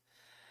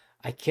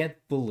 I can't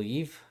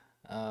believe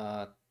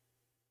uh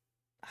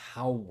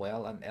how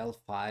well an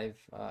L5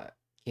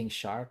 King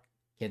Shark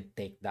can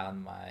take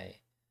down my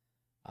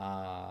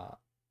uh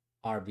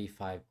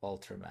RB5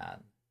 Ultraman.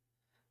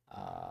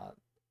 Uh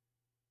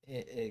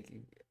it,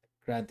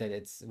 Granted,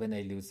 it's when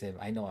I lose him,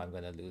 I know I'm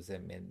gonna lose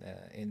him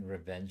in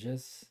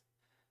Revenges.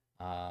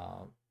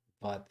 Uh,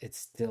 but it's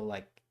still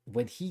like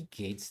when he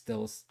gains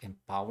those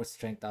empower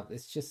strength up,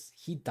 it's just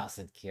he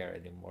doesn't care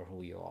anymore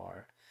who you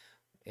are.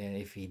 And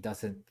if he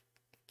doesn't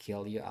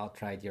kill you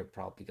outright, you're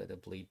probably gonna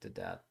bleed to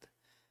death.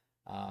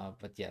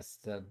 But yes,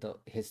 the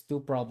his two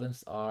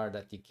problems are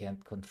that you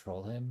can't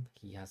control him.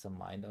 He has a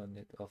mind on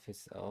it of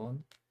his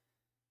own,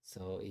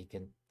 so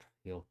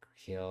he'll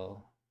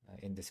kill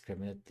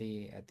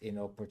indiscriminately at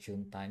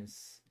inopportune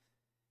times.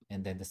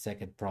 And then the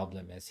second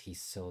problem is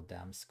he's so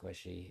damn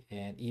squishy.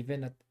 And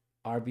even at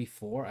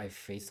RB4, I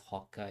faced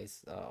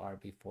Hawkeye's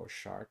RB4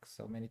 Shark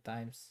so many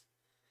times.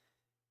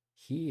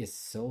 He is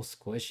so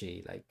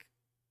squishy. Like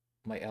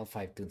my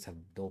L5 tunes have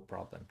no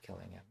problem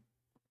killing him.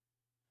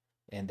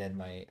 And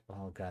then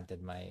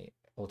granted, my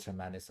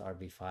Ultraman is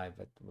RB5,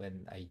 but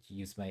when I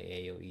use my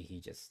AoE, he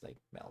just like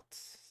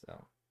melts.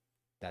 So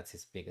that's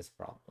his biggest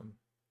problem.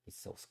 He's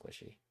so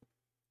squishy.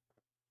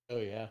 Oh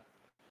yeah,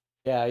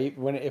 yeah.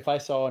 If I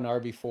saw an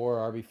RB4,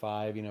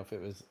 RB5, if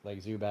it was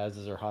like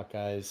Zubaz's or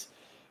Hawkeyes,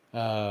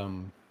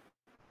 um,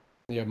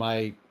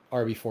 my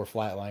RB4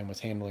 flatline was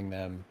handling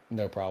them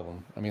no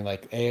problem. I mean,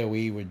 like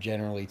AOE would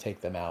generally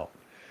take them out.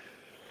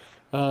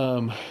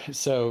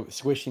 So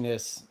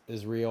squishiness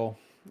is real.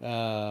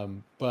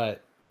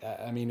 But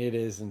I mean, it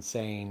is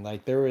insane.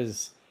 Like there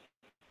was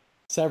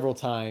several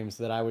times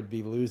that I would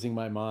be losing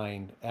my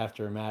mind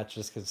after a match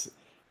just because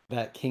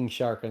that King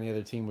Shark on the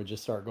other team would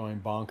just start going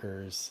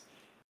bonkers,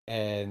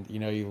 and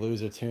you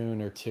lose a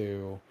tune or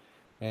two,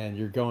 and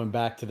you're going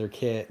back to their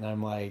kit, and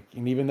I'm like,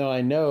 and even though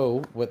I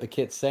know what the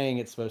kit's saying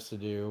it's supposed to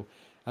do,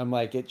 I'm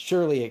like, it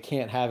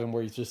can't have him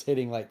where he's just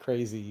hitting like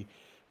crazy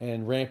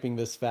and ramping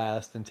this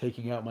fast and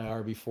taking out my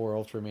RB4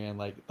 Ultraman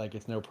like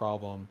it's no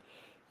problem.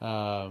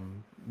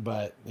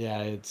 But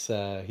yeah, it's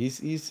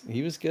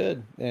he was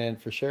good, and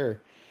for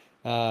sure.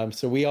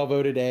 So we all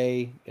voted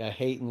A.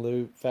 Hate and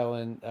Loot fell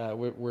in.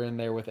 We're in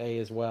there with A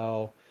as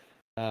well.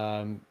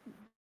 Um,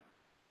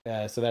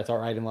 So that's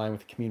our item line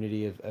with the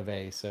community of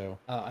A. So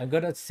I'm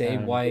gonna say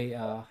um,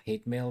 why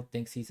hate mail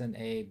thinks he's an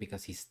A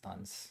because he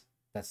stuns.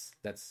 That's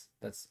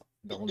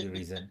the only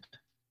reason.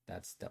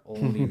 That's the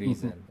only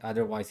reason.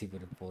 Otherwise, he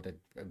would have voted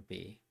a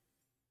B.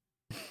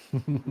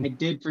 I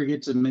did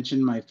forget to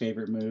mention my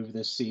favorite move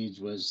this siege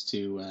was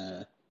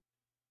to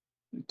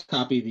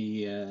copy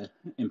the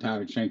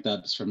empowered strength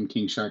ups from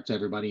King Shark to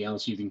everybody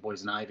else using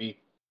Poison Ivy.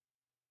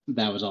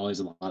 That was always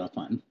a lot of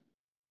fun.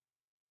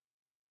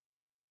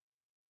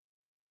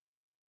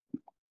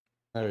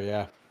 Oh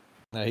yeah,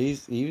 no,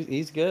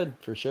 he's good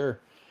for sure.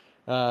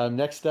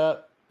 Next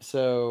up,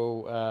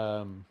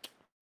 so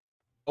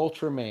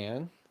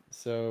Ultraman.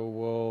 So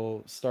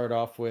we'll start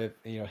off with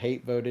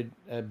hate voted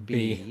a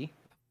B, B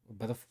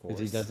but of because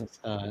he course, doesn't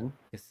stun.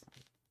 yes,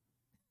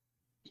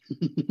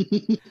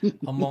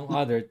 among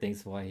other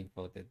things, why he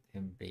voted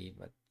him B,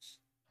 but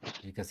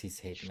because he's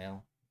hate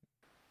mail.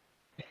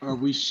 Are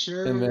we And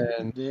sure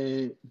then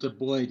that the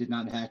boy did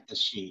not hack the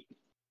sheet?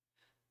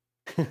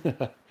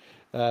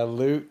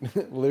 Loot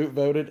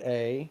voted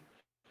A.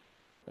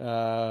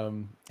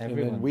 And then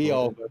Everyone we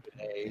all voted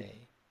voted A.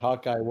 A.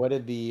 Hawkeye,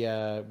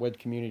 what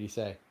community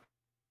say?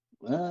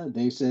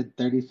 They said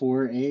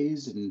 34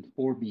 A's and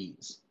 4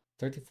 B's.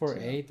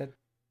 34A, that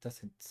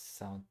doesn't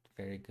sound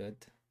very good.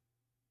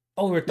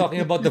 Oh, we're talking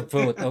about the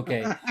vote.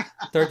 Okay.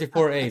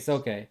 34 A's.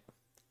 Okay.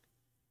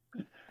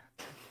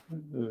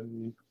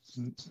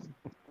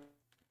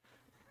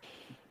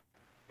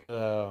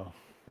 Oh,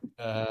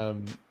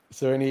 um,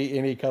 so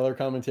any color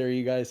commentary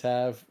you guys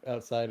have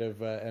outside of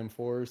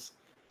M4s?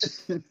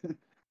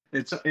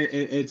 It's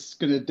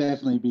going to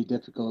definitely be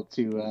difficult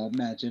to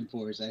match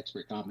M4's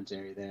expert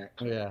commentary there.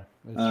 Yeah,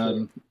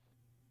 that's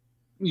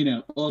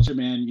true.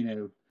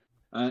 Ultraman,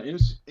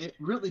 it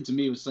really to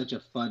me was such a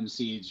fun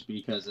siege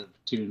because of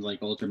tunes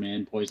like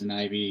Ultraman, Poison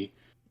Ivy,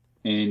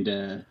 and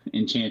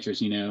Enchantress.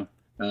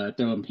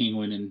 Throwing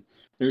Penguin, and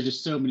there's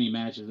just so many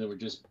matches that were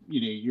just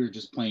you're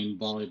just playing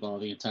volleyball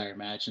the entire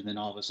match, and then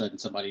all of a sudden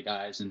somebody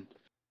dies, and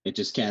it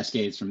just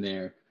cascades from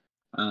there.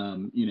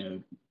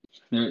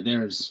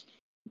 There's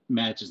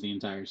matches the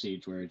entire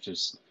siege where it's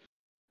just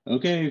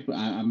okay,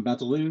 I'm about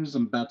to lose,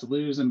 I'm about to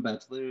lose, I'm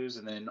about to lose,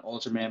 and then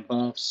Ultraman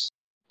buffs,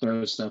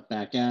 throws stuff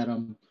back at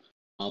them.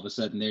 All of a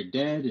sudden they're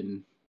dead,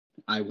 and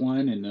I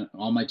won, and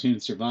all my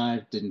tunes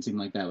survived. Didn't seem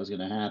like that was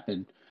going to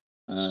happen.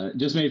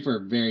 Just made for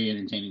a very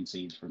entertaining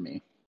siege for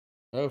me.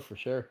 Oh, for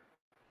sure.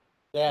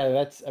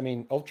 Yeah, I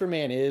mean,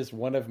 Ultraman is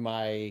one of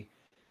my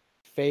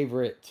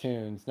favorite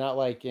tunes. Not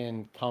like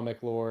in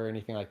comic lore or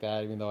anything like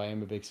that, even though I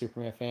am a big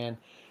Superman fan.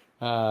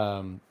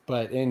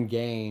 But in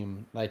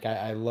game, like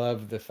I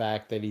love the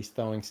fact that he's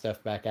throwing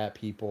stuff back at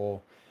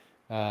people.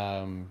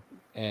 Um,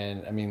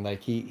 and I mean,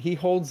 like he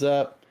holds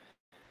up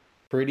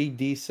pretty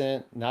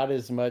decent. Not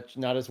as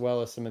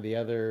well as some of the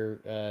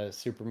other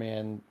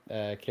Superman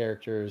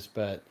characters,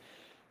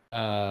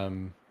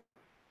 um,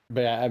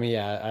 but I mean,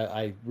 yeah,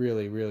 I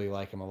really really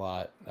like him a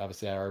lot.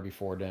 Obviously, I already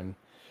forwarded him.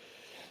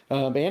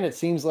 And it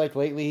seems like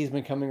lately he's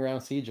been coming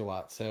around Siege a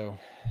lot, so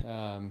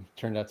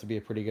turned out to be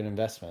a pretty good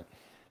investment.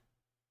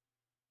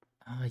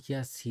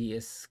 Yes, he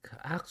is.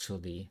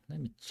 Actually, let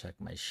me check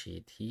my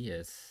sheet. He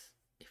is,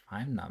 if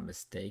I'm not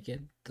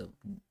mistaken, the.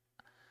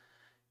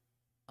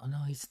 Oh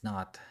no, he's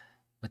not.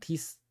 But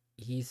he's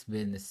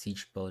been a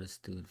siege bonus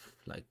dude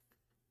like,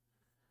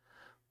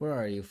 where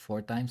are you?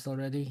 4 times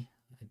already?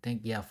 I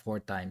think, yeah, 4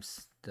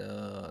 times.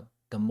 The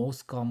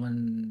most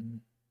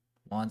common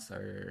ones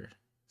are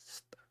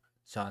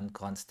John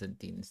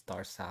Constantine,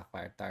 Star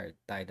Sapphire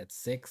died at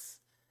 6,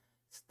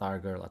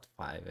 Stargirl at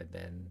 5, and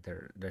then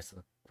there's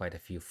quite a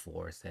few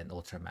 4s, and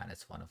Ultraman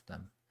is one of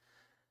them. Hmm.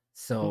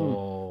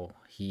 So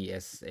he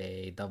is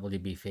a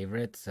WB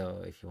favorite.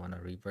 So if you want to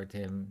revert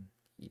him,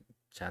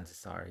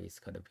 chances are he's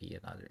gonna be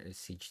another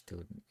Siege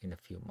 2 in a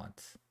few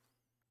months.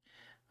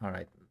 All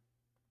right.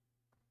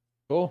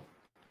 Cool.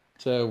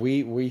 So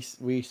we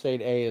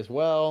stayed A as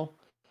well,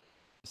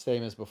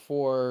 same as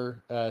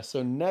before.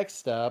 So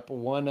next up,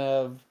 one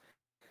of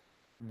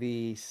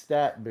the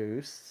stat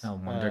boosts. Oh,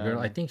 Wonder Girl.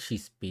 I think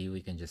she's B.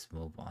 We can just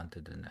move on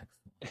to the next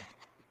one.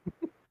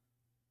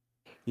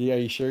 Yeah,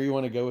 you sure you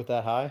want to go with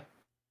that high?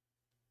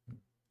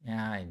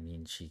 Yeah, I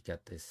mean, she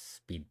got this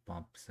speed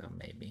bump, so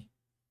maybe.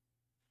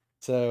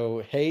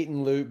 So Hate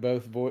and Loot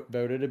both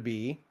voted a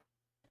B.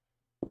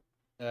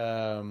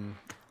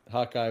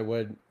 Hawkeye,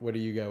 what do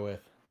you go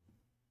with?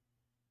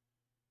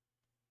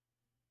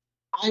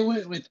 I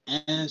went with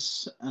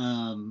S,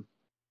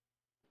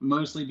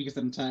 mostly because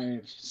I'm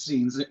tired of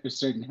seeing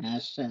certain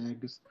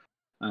hashtags.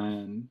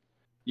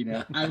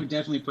 I would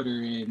definitely put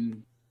her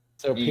in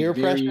So a peer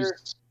very. pressure.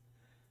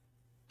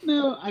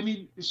 No, I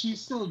mean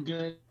she's still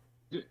good.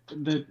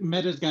 The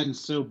meta's gotten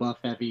so buff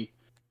heavy,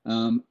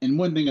 and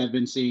one thing I've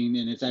been seeing,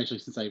 and it's actually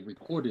since I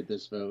recorded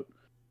this vote,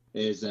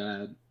 is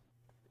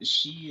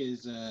she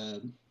is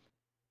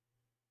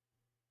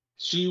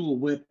she will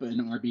whip an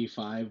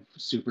RB5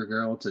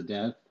 Supergirl to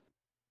death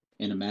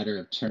in a matter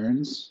of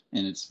turns,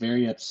 and it's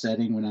very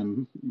upsetting when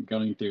I'm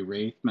going through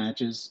Wraith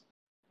matches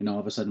and all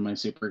of a sudden my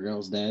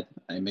Supergirl's dead.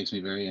 It makes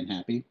me very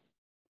unhappy.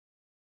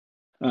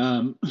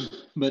 Um,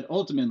 but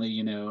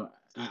ultimately,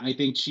 I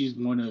think she's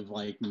one of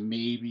like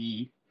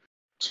maybe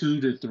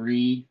 2 to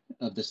 3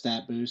 of the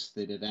stat boosts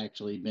that have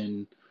actually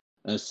been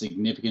a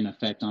significant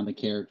effect on the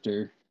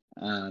character.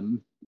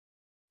 Um,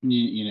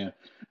 you know,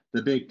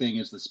 the big thing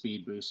is the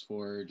speed boost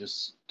for her,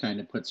 just kind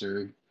of puts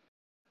her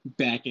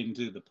back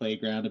into the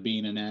playground of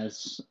being an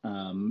S.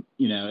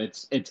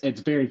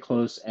 It's very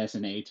close S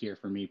and A tier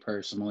for me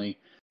personally,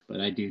 but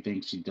I do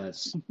think she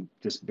does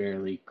just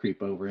barely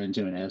creep over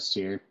into an S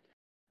tier.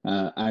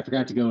 I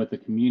forgot to go with the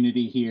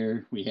community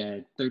here. We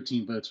had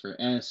 13 votes for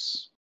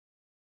S.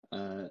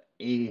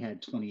 A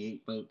had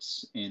 28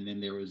 votes, and then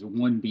there was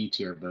one B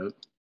tier vote.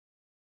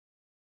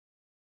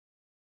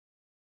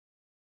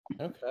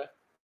 Okay.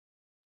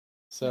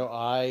 So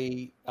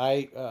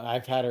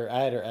I've had her. I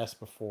had her S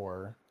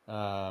before.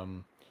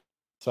 So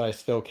I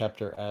still kept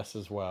her S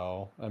as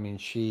well. I mean,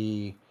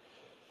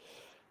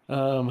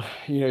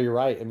 you're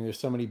right. I mean, there's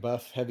so many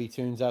buff heavy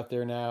tunes out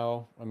there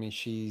now. I mean,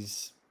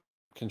 she's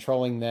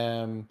controlling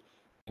them.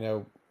 You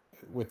know,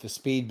 with the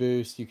speed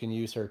boost, you can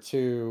use her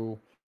too,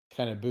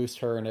 kind of boost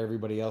her and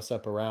everybody else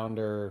up around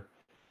her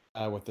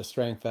with the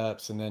strength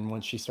ups. And then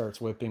once she starts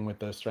whipping with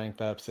those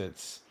strength ups,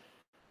 it's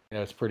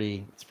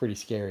pretty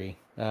scary.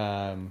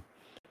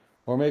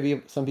 Or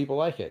maybe some people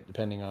like it,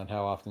 depending on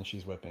how often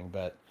she's whipping.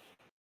 But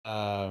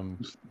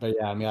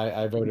yeah, I mean,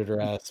 I voted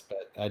her S,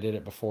 but I did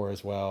it before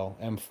as well.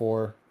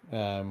 M4.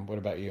 What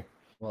about you?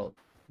 Well,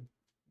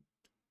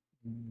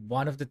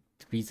 one of the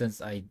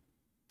reasons I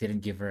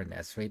didn't give her an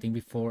S rating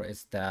before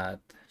is that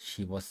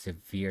she was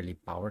severely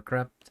power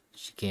crept.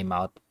 She came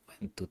out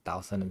in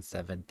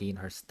 2017.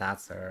 Her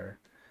stats are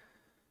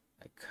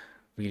like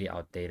really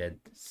outdated.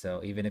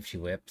 So even if she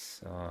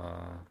whips,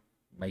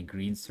 my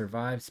greens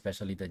survive,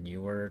 especially the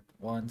newer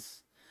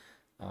ones.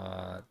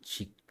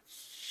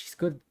 She's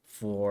good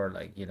for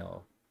like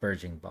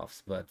purging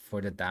buffs, but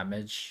for the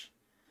damage,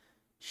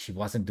 she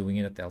wasn't doing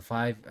it at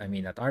L5. I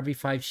mean, at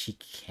RB5 she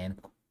can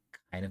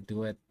kind of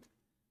do it,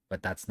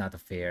 but that's not a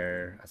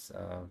fair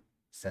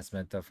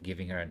assessment of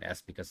giving her an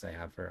S because I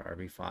have her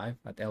RB5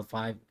 at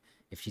L5.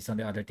 If she's on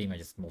the other team, I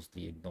just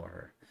mostly ignore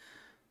her.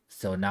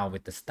 So now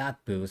with the stat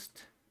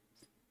boost,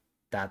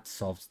 that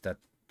solves that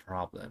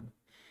problem.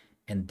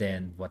 And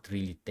then what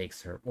really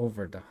takes her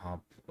over the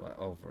hump,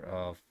 over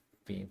of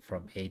being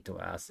from A to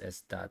S,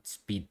 is that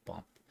speed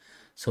bump.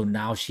 So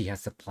now she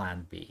has a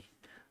plan B.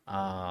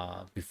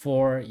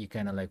 Before you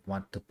kind of like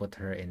want to put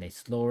her in a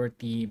slower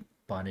team,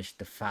 punish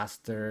the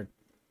faster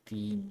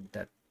team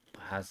that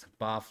has a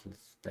buff.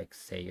 Like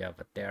say you have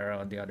a Terra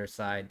on the other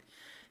side,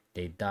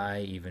 they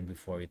die even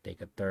before you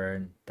take a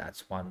turn.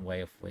 That's one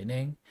way of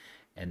winning.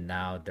 And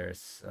now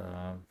there's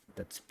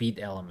that speed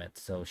element,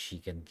 so she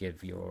can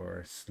give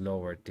your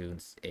slower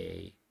tunes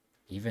a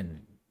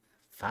even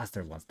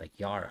faster ones like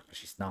Yara.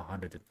 She's now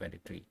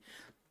 123.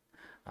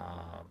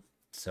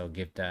 So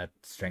give that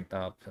strength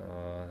up,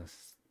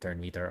 turn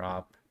meter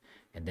up,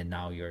 and then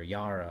now your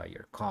Yara,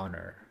 your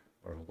Connor,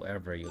 or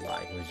whoever you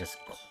like, you're just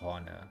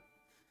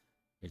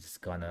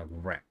gonna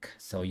wreck.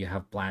 So you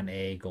have plan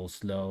A, go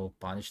slow,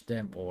 punish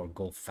them, or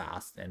go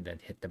fast and then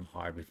hit them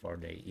hard before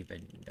they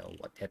even know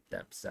what hit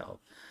them. So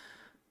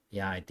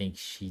yeah, I think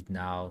she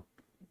now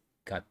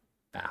got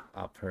back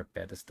up her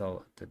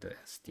pedestal to the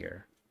S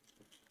tier.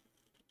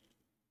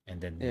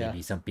 And then Yeah.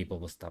 maybe some people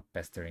will stop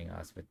pestering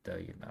us with the,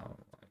 like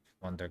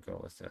Wonder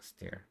Girl is S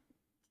tier.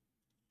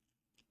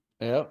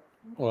 Yep.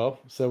 Well,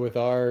 so with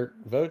our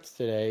votes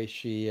today,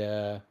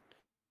 Do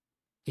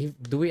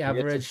we I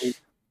guess if we,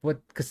 average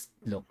what? Because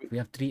look, we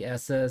have three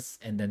S's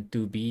and then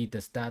two B.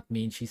 Does that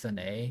mean she's an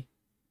A?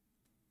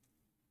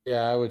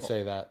 yeah, I would O-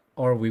 say that.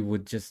 Or we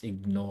would just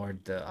ignore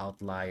the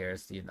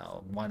outliers,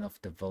 one of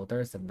the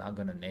voters, I'm not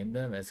gonna name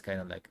them, is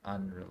kind of like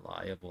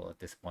unreliable at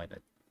this point.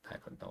 I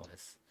don't know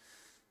his.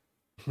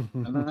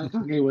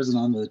 He wasn't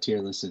on the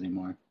tier list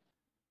anymore.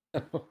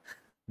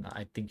 No,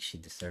 I think she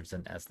deserves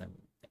an S.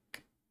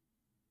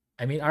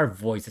 I mean, our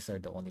voices are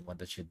the only one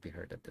that should be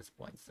heard at this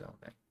point, so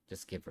like,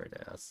 just give her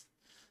the S.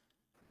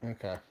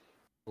 Okay.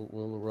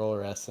 We'll roll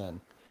her S in.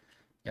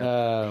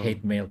 Yep.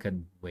 Hate mail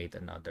can wait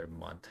another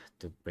month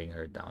to bring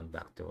her down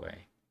back to A.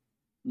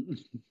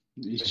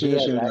 He But should he have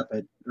has showed access up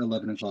at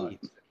 11 to o'clock.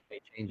 cheats.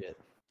 They change it.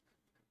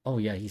 Oh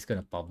yeah, he's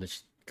gonna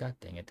publish. God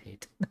dang it,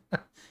 hate.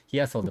 He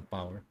has all the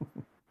power.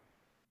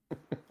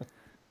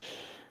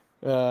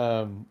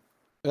 Um,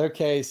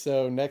 okay,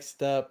 so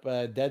next up,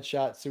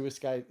 Deadshot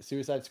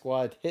Suicide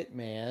Squad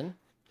Hitman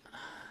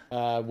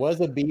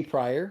was a B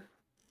prior.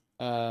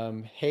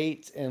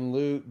 Hate and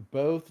Loot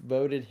both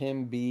voted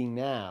him B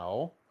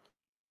now.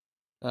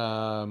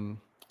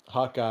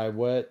 Hawkeye,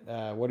 what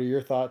are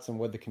your thoughts and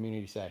what the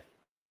community say?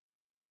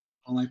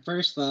 Well, my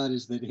first thought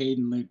is that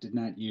Hayden Luke did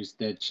not use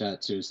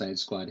Deadshot Suicide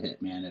Squad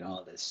Hitman at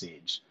all this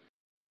siege.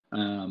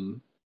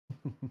 Um,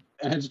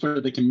 as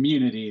for the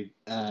community,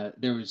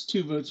 there was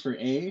 2 votes for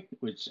A,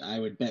 which I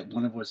would bet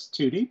one of was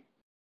Tootie,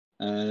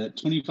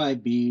 25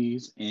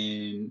 Bs,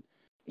 and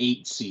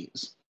 8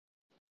 Cs.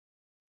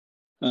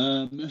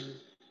 Um,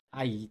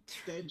 I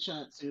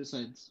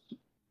Deadshot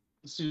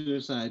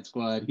Suicide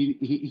Squad.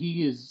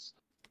 He is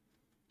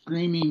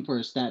screaming for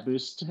a stat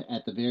boost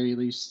at the very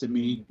least to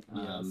me.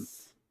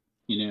 Yes.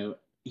 You know,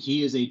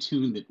 he is a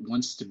toon that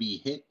wants to be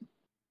hit,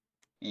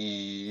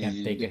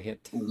 Can't take a and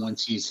hit.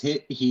 once he's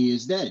hit, he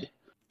is dead.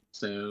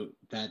 So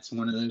that's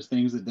one of those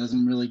things that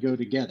doesn't really go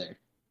together.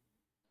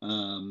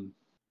 Um,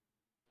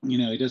 you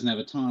know, he doesn't have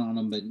a taunt on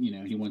him, but you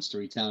know, he wants to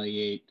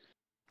retaliate.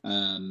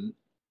 Um,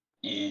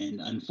 and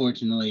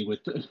unfortunately, with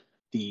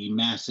the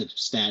massive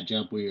stat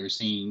jump we are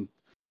seeing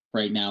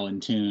right now in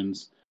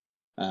tunes,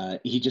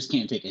 he just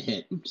can't take a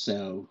hit.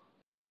 So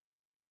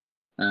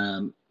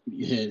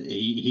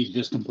he's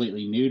just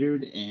completely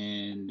neutered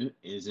and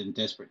is in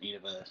desperate need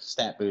of a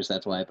stat boost.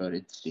 That's why I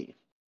voted C.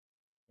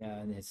 Yeah,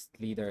 and his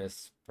leader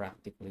is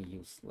practically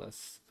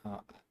useless.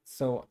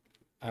 So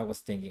I was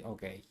thinking,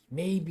 okay,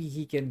 maybe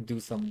he can do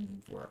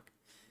some work.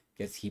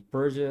 Because he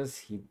purges,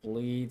 he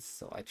bleeds,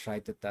 so I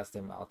tried to test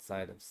him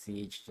outside of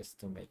Siege just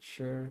to make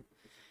sure.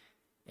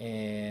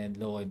 And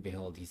lo and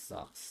behold, he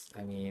sucks.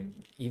 I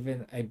mean,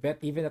 I bet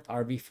even at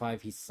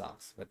RB5 he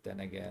sucks. But then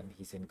again,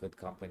 he's in good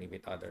company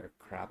with other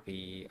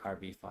crappy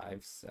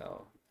RB5s,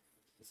 so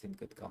he's in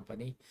good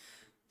company.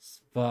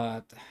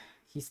 But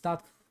he's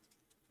not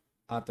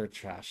utter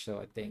trash, so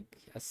I think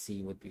a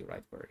C would be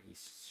right where he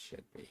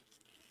should be.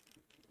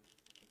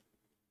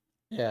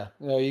 Yeah,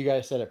 no, you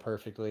guys said it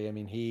perfectly. I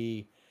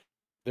mean,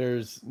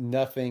 there's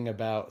nothing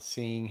about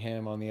seeing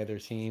him on the other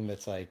team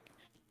that's like,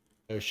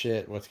 oh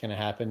shit, what's going to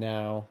happen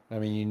now? I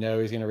mean, you know,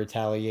 he's going to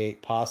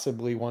retaliate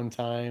possibly one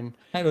time.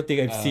 I don't think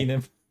I've Uh, seen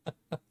him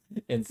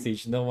in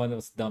Siege. No one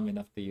was dumb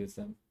enough to use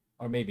him.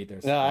 Or maybe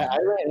there's no, I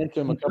one. ran into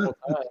him a couple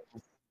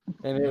times,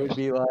 and it would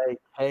be like,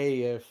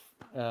 hey, if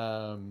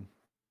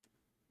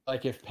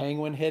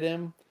Penguin hit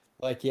him,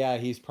 like, yeah,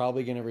 he's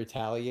probably going to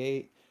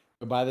retaliate.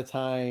 But by the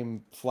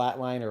time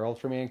Flatline or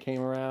Ultraman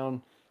came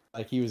around,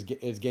 like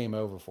it's game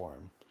over for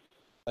him.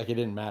 Like it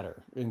didn't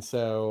matter. And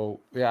so,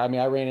 yeah, I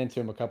mean, I ran into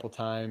him a couple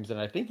times, and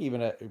I think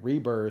even at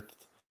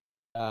Rebirth,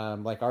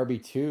 like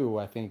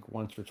RB2, I think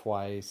once or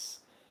twice.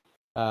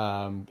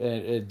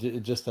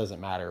 It just doesn't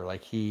matter.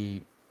 Like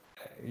I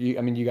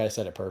mean, you guys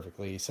said it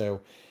perfectly. So,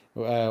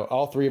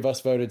 all three of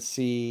us voted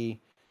C.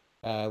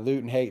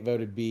 Loot and Hate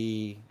voted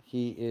B.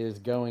 He is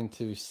going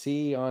to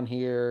C on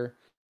here.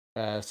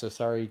 So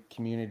sorry,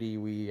 community.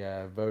 We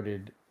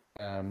voted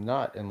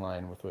not in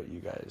line with what you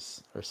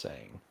guys are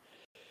saying.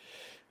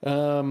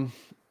 Um,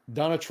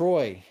 Donna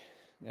Troy,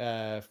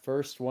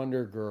 first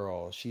Wonder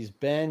Girl. She's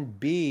been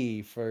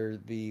B for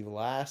the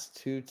last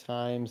two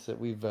times that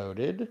we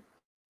voted.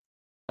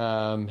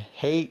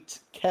 Hate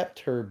kept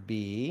her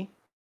B.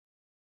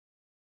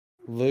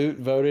 Loot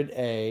voted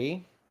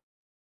A.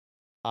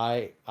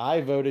 I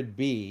voted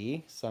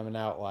B, so I'm an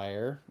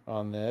outlier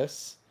on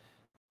this.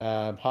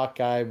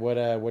 Hawkeye,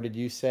 what did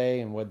you say,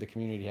 and what did the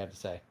community have to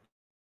say?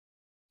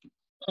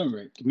 All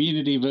right,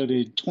 community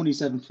voted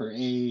 27 for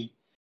A,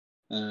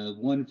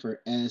 1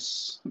 for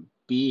S.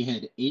 B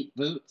had 8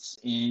 votes,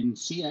 and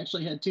C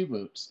actually had 2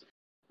 votes.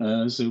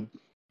 So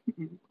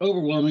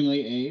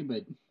overwhelmingly A,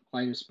 but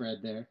quite a spread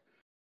there.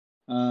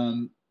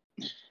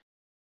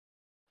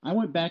 I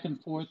went back and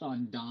forth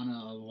on Donna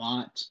a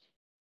lot.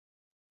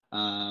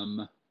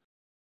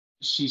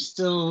 She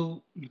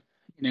still, you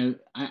know,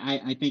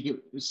 I think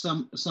it was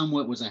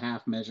somewhat was a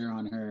half measure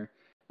on her.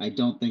 I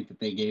don't think that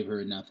they gave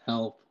her enough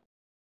health.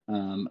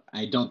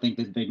 I don't think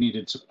that they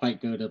needed to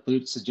quite go to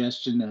Loot's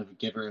suggestion of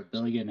give her 1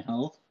 billion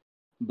health,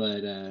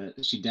 but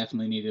she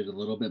definitely needed a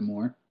little bit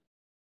more.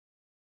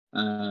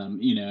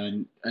 You know,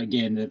 and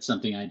again, that's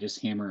something I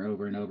just hammer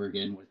over and over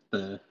again with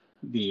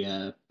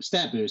the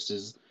stat boost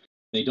is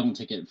they don't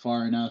take it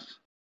far enough.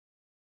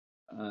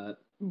 Uh,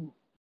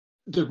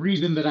 the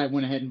reason that I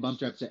went ahead and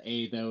bumped her up to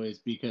A though is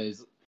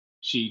because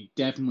she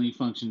definitely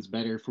functions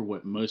better for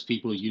what most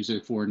people use her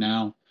for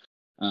now.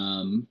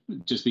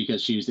 Just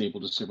because she was able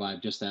to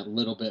survive just that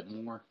little bit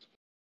more,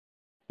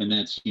 and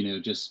that's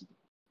just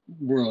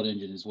World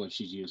Engine is what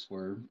she's used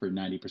for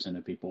 90%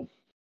 of people.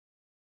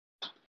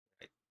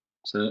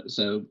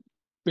 So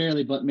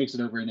barely, but makes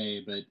it over an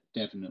A, but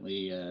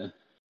definitely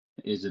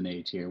is an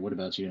A tier. What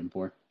about you,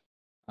 M4?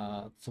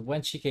 So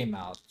when she came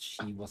out,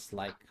 she was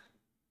like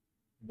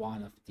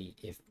one of the,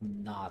 if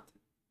not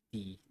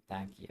the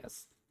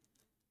tankiest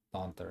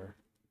taunter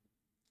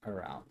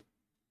around.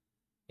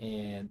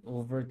 And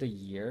over the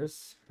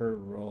years, her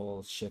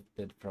role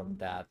shifted from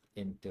that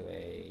into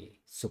a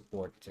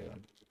support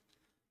toon.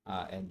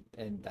 And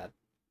that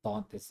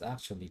taunt is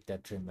actually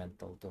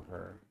detrimental to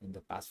her in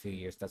the past few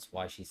years. That's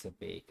why she's a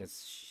B,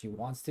 because she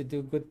wants to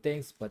do good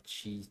things, but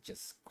she's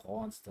just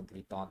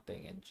constantly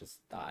taunting and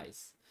just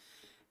dies.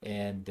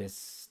 And this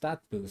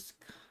stat boost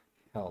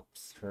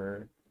helps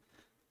her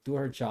do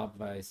her job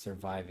by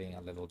surviving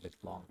a little bit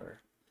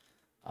longer.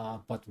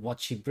 But what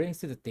she brings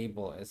to the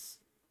table is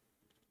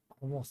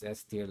almost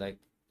S tier. Like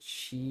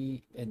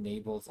she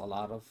enables a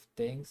lot of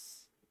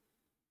things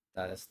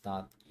that is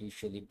not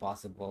usually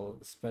possible,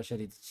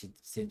 especially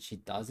since she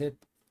does it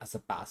as a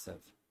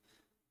passive.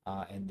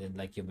 And then,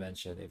 like you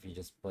mentioned, if you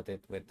just put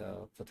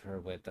her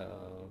with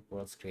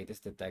world's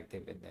greatest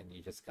detective, and then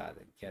you just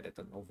gotta get it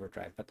on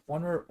overdrive. But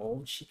on her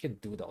own, she can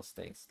do those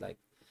things. Like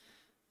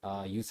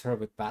use her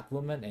with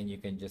Batwoman, and you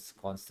can just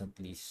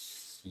constantly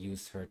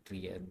use her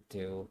 3 and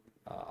 2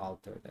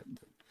 alternate.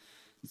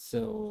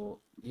 So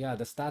yeah,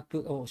 the stat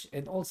pool. Oh,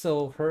 and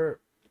also her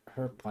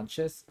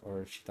punches,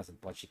 or she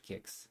doesn't punch, she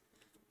kicks,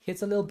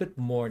 hits a little bit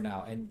more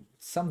now, and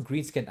some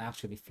greens can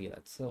actually feel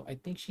it. So I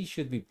think she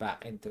should be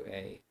back into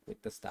A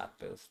with the stat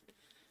boost.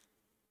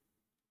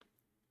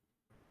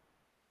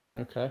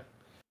 Okay.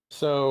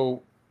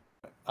 So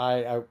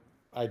I, I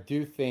I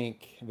do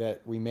think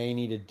that we may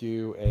need to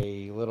do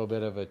a little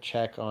bit of a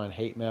check on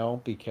hate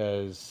mail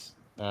because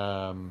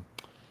him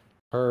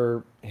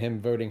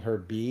voting her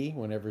B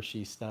whenever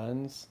she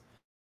stuns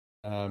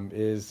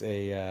is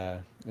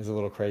a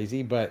little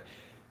crazy. But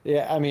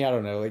yeah, I mean I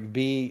don't know. Like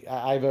B,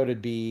 I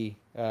voted B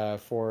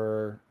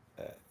for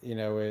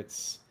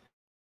it's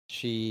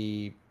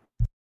she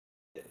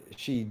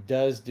she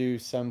does do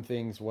some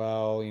things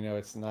well.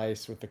 It's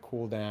nice with the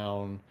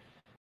cooldown.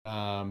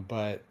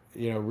 But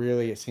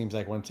really, it seems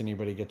like once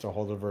anybody gets a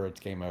hold of her, it's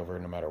game over,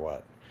 no matter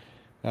what.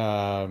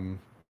 Um,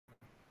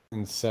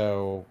 and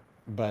so,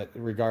 but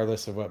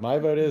regardless of what my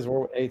vote is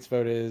or what Eight's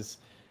vote is,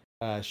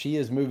 she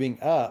is moving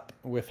up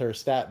with her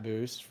stat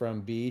boost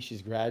from B.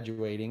 She's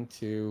graduating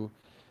to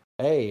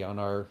A on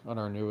our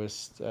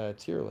newest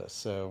tier list.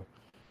 So,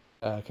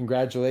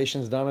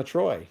 congratulations, Donna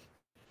Troy.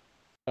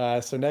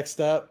 So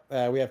next up,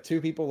 we have two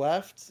people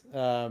left.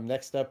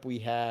 Next up, we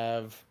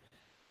have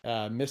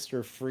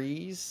Mr.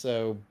 Freeze.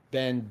 So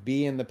Ben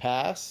B in the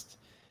past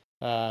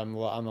on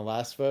the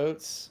last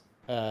votes.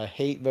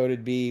 Hate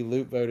voted B.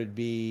 Loot voted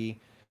B.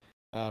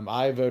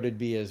 I voted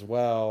B as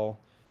well.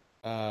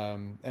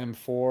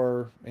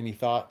 M4, any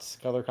thoughts,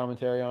 color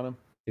commentary on him?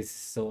 This is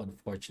so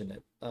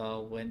unfortunate.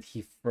 When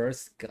he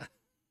first got,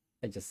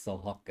 I just saw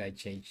Hawkeye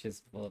change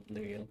his vote in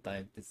real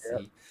time to Yep.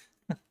 see.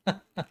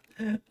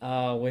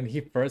 When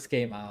he first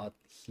came out,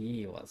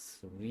 he was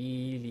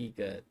really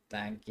good.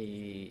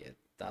 Tanky, it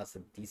does a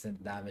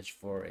decent damage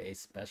for a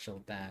special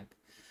tank.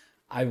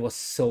 I was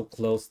so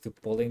close to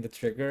pulling the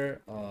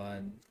trigger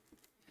on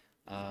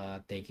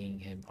taking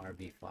him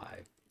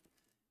RB5.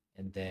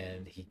 And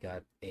then he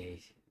got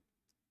a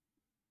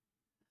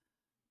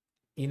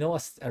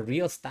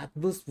real stat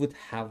boost would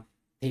have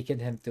taken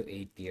him to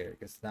A tier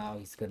because now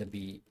he's gonna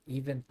be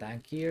even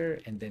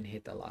tankier and then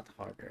hit a lot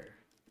harder.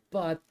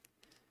 But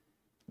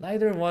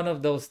neither one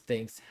of those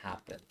things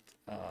happened.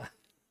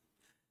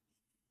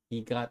 He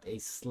got a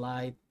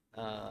slight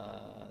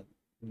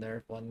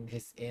nerf on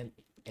his int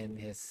and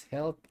his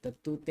health, the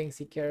two things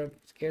he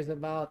cares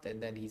about,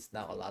 and then he's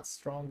now a lot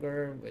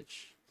stronger,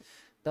 which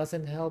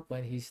doesn't help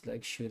when he's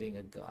like shooting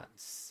a gun.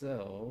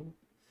 So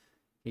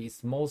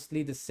he's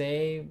mostly the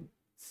same.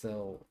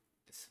 So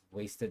it's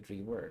wasted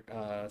rework,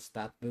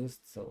 stat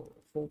boost. So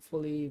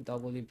hopefully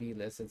WB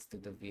listens to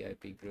the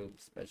VIP group,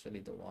 especially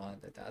the one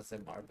that has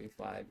him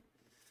RB5,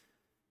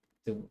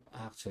 to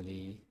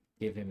actually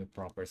give him a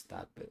proper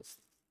stat boost.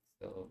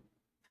 So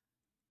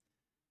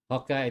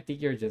Hawkeye, I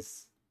think you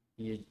just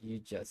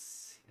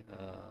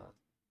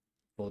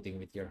voting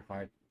with your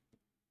heart.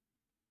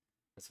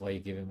 That's why you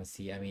give him a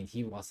C. I mean,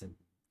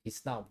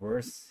 he's not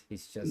worse,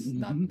 he's just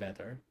not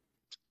better.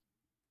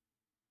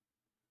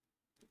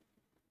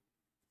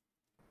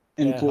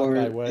 And Yeah, for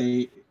Hawkeye, what?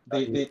 they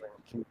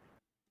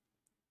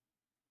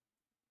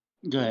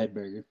go ahead,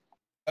 Burger.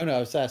 Oh no, I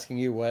was asking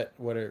you what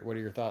are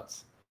your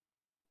thoughts?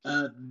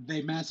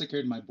 They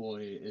massacred my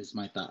boy. Is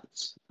my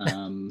thoughts. We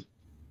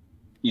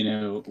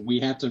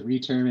have to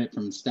reterm it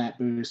from stat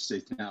boosts.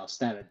 It's now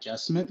stat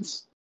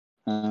adjustments.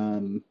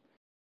 Um,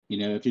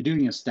 if you're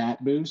doing a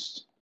stat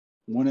boost,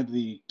 one of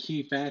the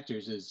key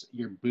factors is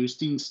your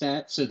boosting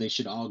stats, so they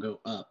should all go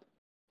up.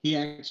 He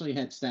actually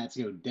had stats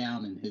go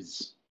down in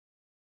his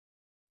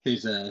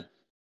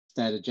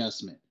stat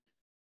adjustment,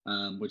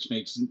 which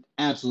makes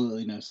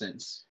absolutely no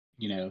sense.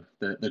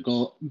 The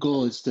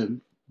goal is to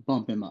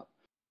bump him up.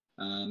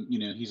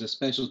 He's a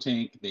special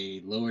tank.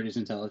 They lowered his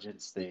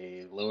intelligence.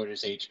 They lowered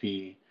his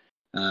HP.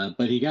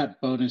 But he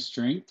got bonus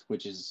strength,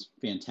 which is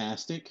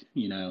fantastic.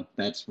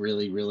 That's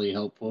really, really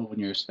helpful when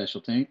you're a special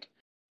tank.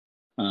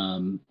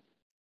 Um,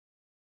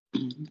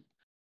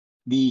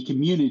 the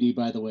community,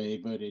 by the way,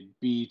 voted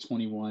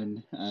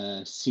B21,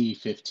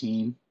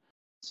 C15.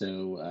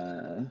 So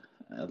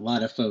a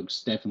lot of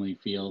folks definitely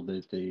feel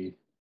that the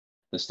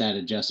stat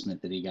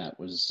adjustment that he got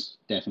was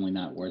definitely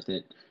not worth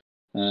it.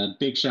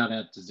 Big shout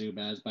out to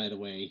Zubaz, by the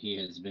way. He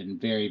has been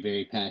very,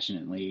 very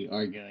passionately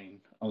arguing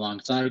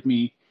alongside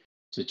me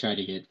to try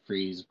to get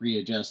Freeze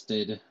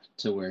readjusted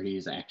to where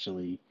he's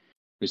actually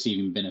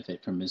receiving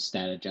benefit from his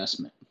stat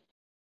adjustment.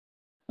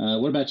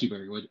 What about you,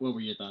 Berger? What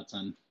were your thoughts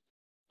on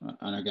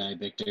our guy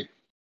Victor?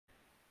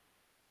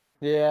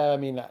 Yeah, I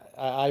mean,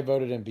 I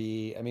voted him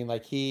B. I mean,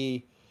 like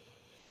his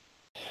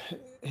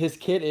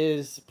kit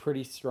is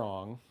pretty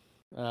strong.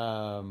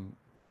 Um,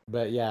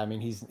 but yeah, I mean,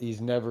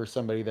 he's never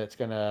somebody that's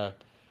gonna,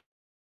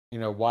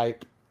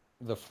 wipe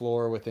the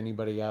floor with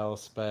anybody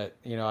else, but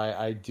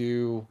I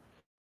do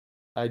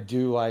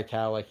like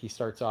how like he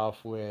starts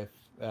off with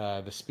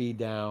the speed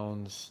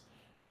downs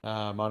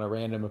on a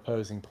random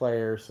opposing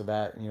player, so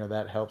that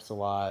that helps a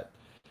lot.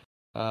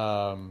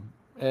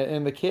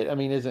 And the kit, I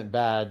mean, isn't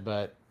bad,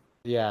 but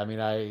yeah, I mean,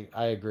 I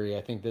agree.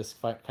 I think this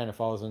kind of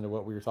falls into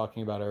what we were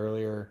talking about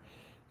earlier,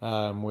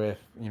 with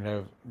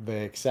the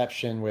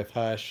exception with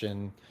Hush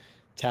and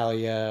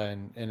Talia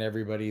and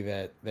everybody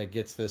that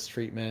gets this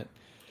treatment.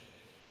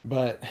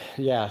 But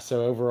yeah,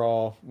 so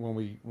overall, when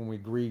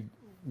we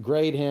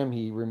grade him,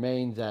 he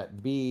remains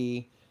at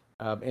B,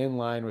 in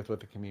line with what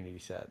the community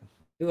said.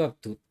 Do have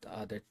two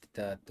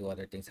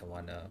other things I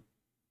wanna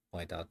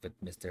point out with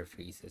Mr.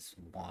 Freeze is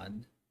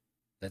one,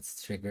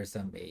 let's trigger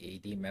some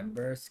AAD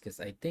members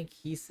because I think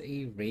he's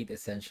a raid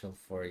essential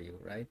for you,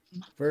 right,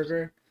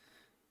 Burger?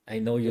 I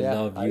know you Yeah,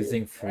 love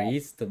using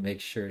Freeze to make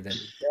sure that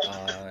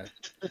uh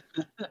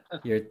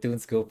your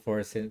tunes go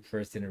first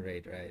in a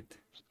raid, right?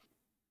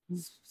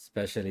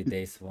 Especially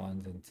days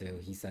 1 and 2.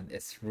 He's an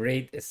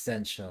raid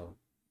essential.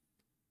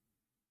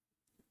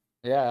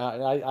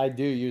 yeah, I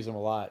do use him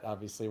a lot.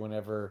 Obviously,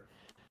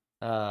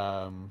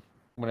 um,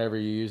 whenever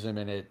you use him,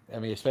 and I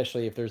mean,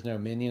 especially if there's no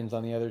minions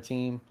on the other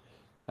team,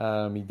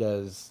 he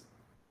does.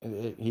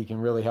 He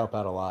can really help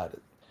out a lot.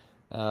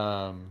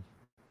 Um,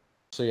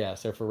 so yeah,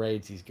 so for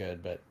raids he's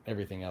good, but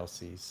everything else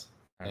he's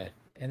All eh. right.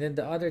 And then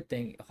the other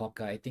thing,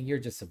 Hawkeye, I think you're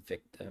just a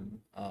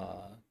victim.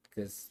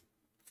 Because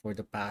for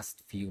the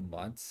past few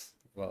months,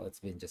 well, it's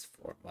been just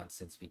 4 months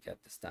since we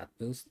got the stat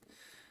boost.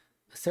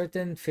 A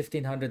certain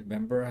 1500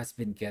 member has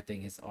been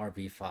getting his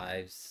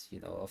RB5s,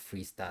 a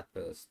free stat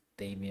boost.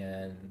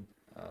 Damien,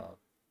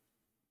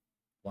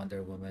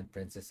 Wonder Woman,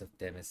 Princess of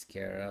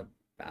Themyscira,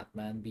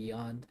 Batman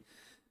Beyond.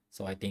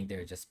 So I think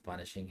they're just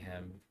punishing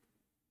him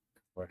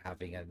for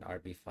having an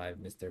RB5.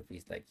 Mr.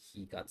 Freeze, like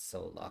he got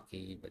so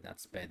lucky but not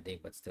spending,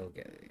 but still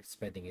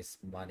spending his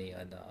money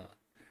on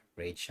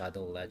Raid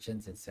Shadow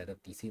Legends instead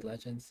of DC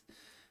Legends.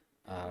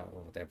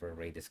 Whatever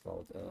raid is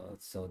called.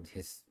 So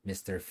his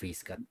Mr.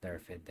 Freeze got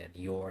nerfed, and then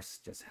yours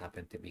just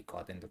happened to be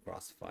caught in the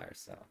crossfire.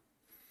 So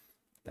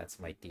that's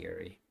my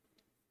theory.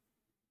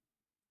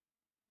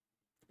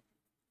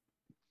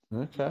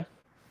 Okay.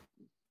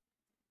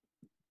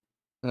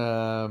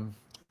 Um,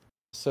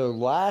 so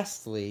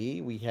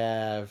lastly, we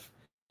have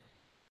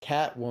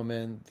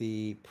Catwoman,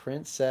 the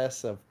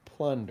Princess of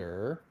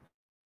Plunder.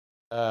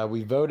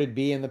 We voted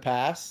B in the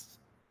past,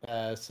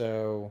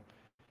 so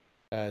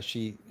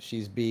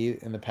she's B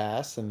in the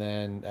past, and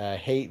then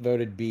Hate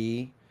voted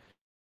B,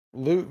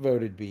 Loot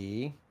voted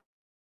B,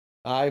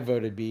 I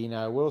voted B.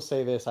 Now I will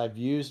say this: I've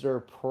used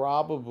her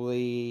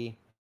probably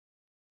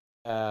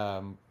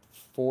um,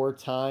 4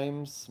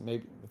 times,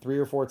 maybe 3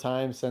 or 4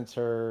 times since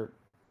her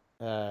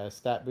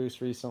stat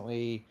boost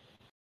recently.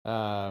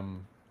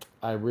 Um,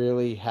 I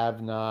really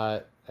have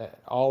not,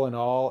 all in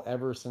all,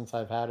 ever since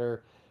I've had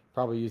her,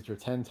 probably used her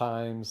 10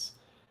 times.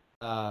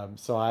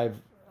 So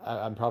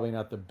I'm probably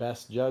not the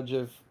best judge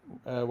of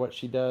what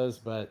she does,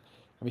 but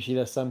I mean she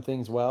does some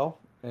things well,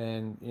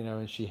 and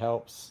she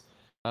helps.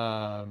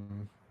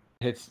 Um,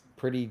 hits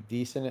pretty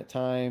decent at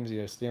times.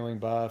 Stealing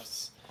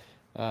buffs,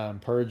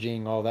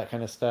 purging, all that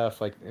kind of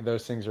stuff. Like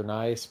those things are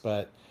nice,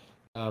 but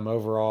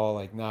overall,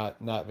 like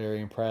not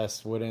very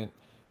impressed.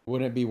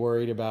 Wouldn't be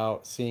worried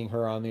about seeing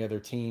her on the other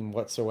team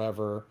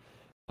whatsoever.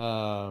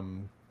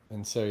 And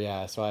so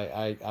yeah, so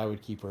I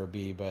would keep her a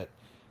B. But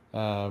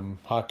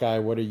Hawkeye,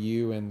 what do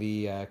you and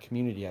the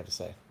community have to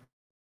say?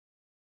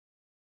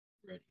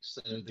 Ready.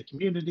 So the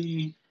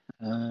community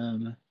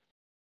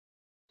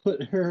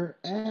put her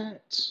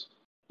at.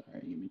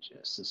 Sorry, give me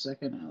just a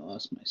second. I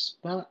lost my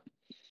spot.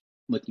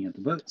 Looking at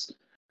the votes.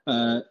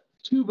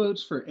 2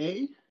 votes for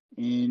A,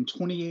 and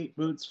 28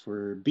 votes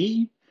for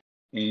B,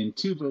 and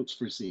 2 votes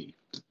for C.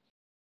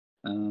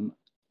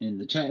 In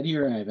the chat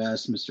here, I've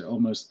asked Mr.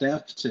 Almost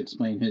Deaf to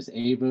explain his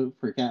A vote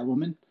for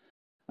Catwoman.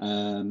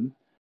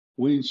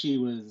 When she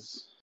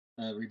was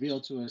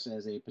revealed to us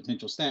as a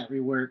potential stat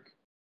rework,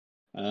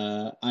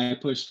 I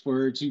pushed for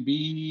her to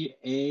be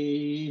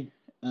a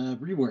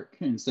rework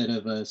instead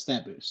of a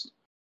stat boost.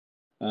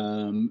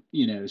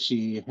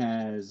 She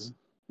has,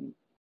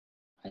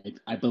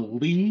 I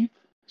believe,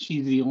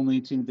 she's the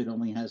only tune that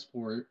only has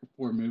four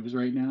moves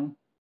right now.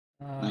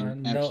 No,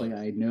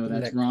 I know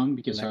that's Lex, wrong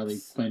because Harley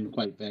Lex, Quinn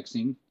quite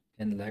vexing.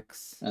 and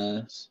Lex,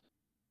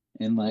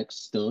 And Lex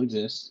still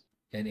exists.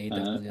 and AW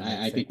I Lex,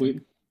 I think think.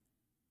 Maybe.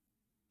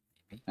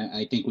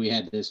 I think we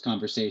had this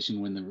conversation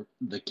when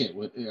the kit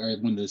or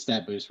when the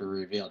stat boosts were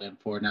revealed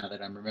M4. Now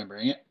that I'm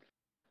remembering it,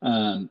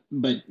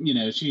 but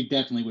she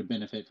definitely would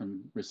benefit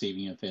from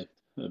receiving a 5th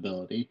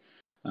ability,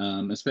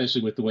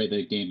 especially with the way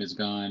the game has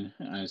gone.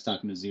 I was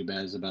talking to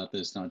Zubaz about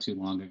this not too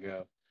long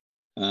ago.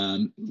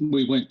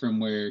 We went from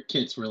where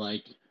kits were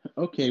like,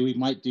 okay, we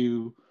might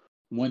do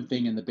one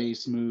thing in the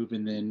base move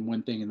and then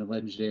one thing in the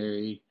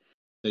legendary,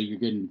 so you're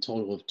getting a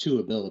total of 2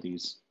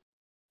 abilities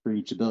for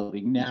each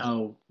ability.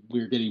 Now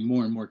we're getting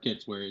more and more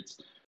kits where it's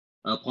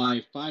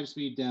apply 5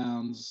 speed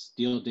downs,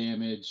 deal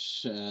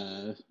damage,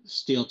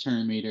 steal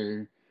turn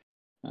meter,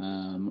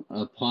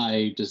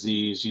 apply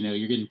disease,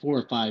 you're getting 4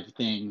 or 5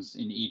 things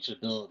in each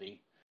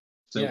ability.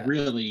 So Yeah,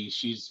 really,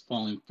 she's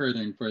falling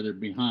further and further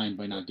behind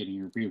by not getting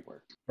her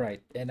rework.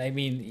 right. And I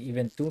mean,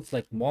 even tools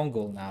like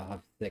Mongol now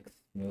have 6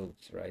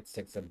 moves, right?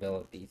 6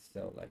 abilities.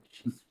 So like,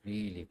 she's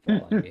really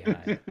falling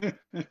behind.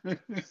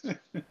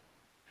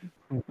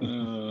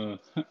 uh,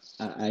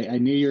 I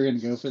knew you were going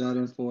to go for that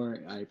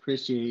M4. I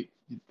appreciate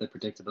the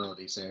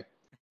predictability, sir.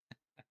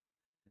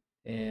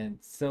 And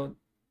so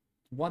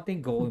one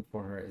thing going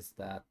for her is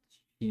that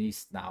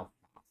she's now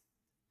fast.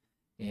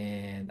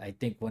 And I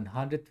think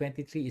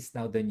 123 is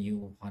now the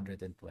new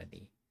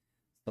 120.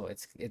 So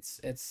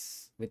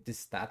it's with this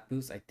stat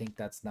boost, I think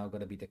that's now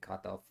gonna be the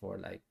cutoff for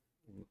like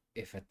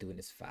if a tune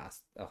is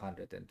fast,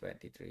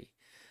 123.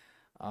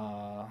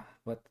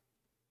 But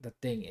the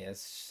thing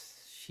is,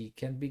 she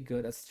can be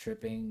good at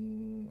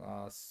stripping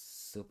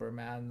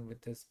Superman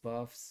with his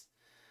buffs,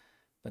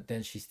 but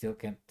then she still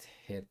can't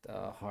hit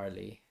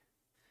Harley.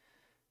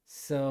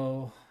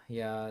 So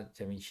yeah,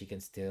 I mean she can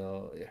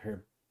still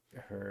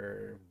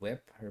her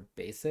whip, her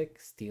basic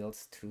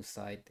steals true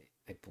sight,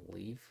 I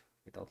believe,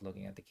 without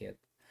looking at the kit.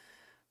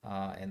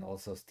 And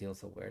also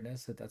steals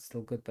awareness, so that's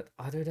still good. But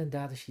other than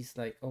that, she's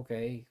like,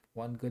 okay,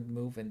 one good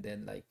move, and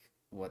then like,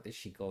 what is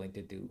she going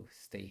to do?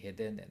 Stay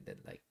hidden, and then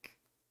like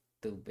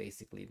do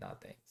basically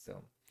nothing.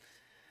 So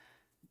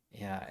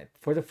yeah,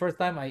 for the first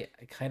time, I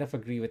kind of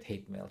agree with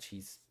Hate Mail.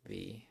 She's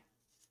B,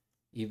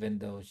 even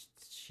though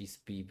she's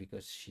B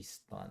because she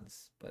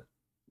stuns. But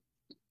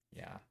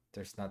yeah,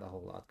 there's not a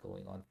whole lot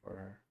going on for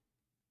her.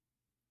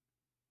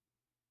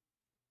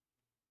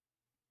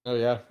 Oh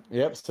yeah.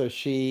 Yep. So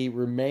she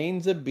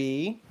remains a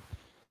B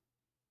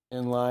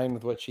in line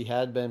with what she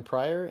had been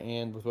prior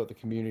and with what the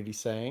community's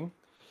saying.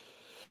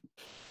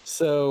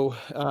 So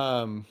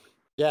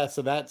yeah,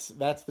 so that's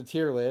the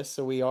tier list.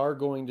 So we are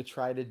going to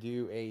try to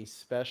do a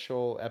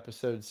special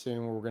episode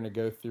soon where we're going to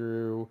go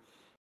through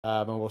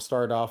and we'll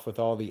start off with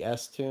all the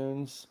S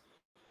tunes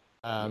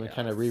and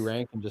kind of Yes.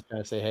 re-rank and just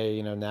kind of say,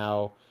 hey,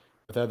 now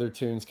with other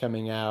tunes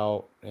coming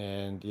out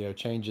and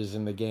changes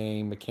in the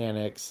game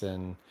mechanics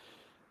and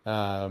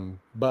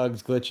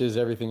bugs, glitches,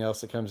 everything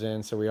else that comes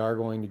in. So we are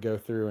going to go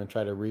through and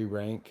try to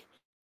re-rank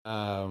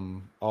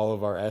all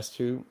of our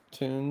S2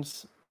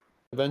 tunes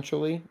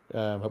eventually,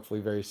 hopefully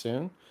very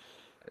soon.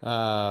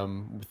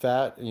 With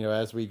that,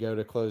 as we go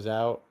to close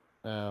out,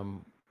 Yeah.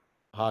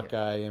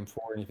 Hawkeye M4,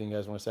 anything you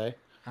guys want to say?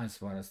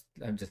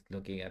 I'm just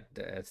looking at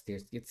the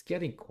stairs. It's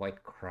getting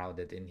quite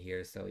crowded in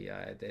here, so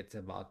yeah, it's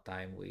about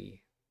time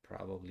we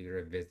probably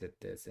revisit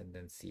this and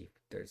then see if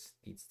there's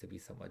needs to be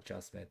some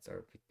adjustments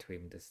or we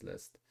trim this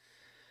list.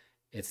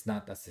 It's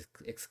not as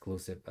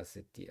exclusive as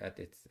it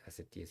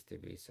used to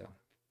be. So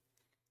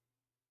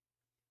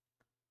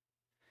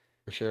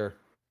For sure.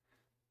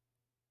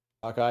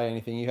 Hawkeye,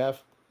 anything you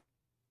have?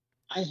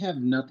 I have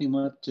nothing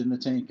left in the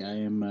tank.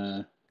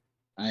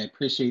 I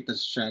appreciate the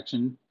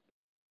distraction.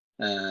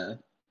 Uh,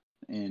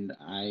 and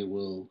I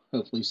will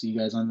hopefully see you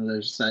guys on the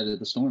other side of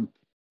the storm.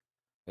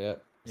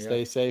 Yep. yeah,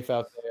 Stay safe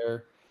out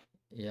there,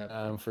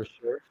 yeah, for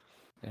sure.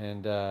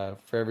 And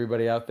for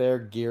everybody out there,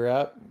 gear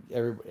up,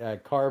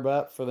 carb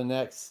up for the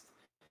next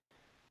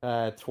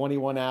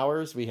 21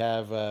 hours. We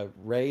have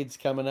raids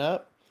coming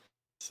up.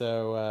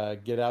 So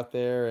get out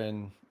there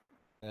and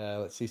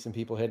let's see some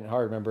people hitting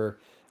hard. Remember,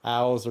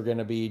 Owls are going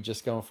to be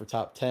just going for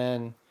top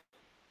 10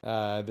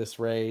 this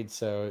raid.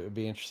 So it would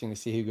be interesting to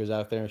see who goes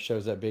out there and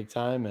shows up big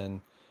time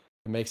and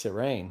makes it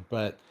rain.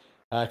 But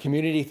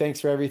community,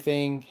 thanks for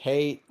everything.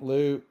 Hate,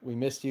 Loot, we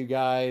missed you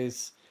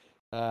guys.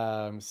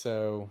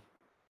 So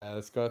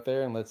let's go out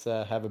there and let's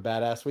have a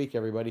badass week,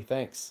 everybody.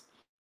 Thanks.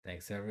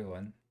 thanks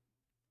everyone.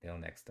 Till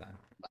next time.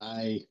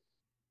 Bye.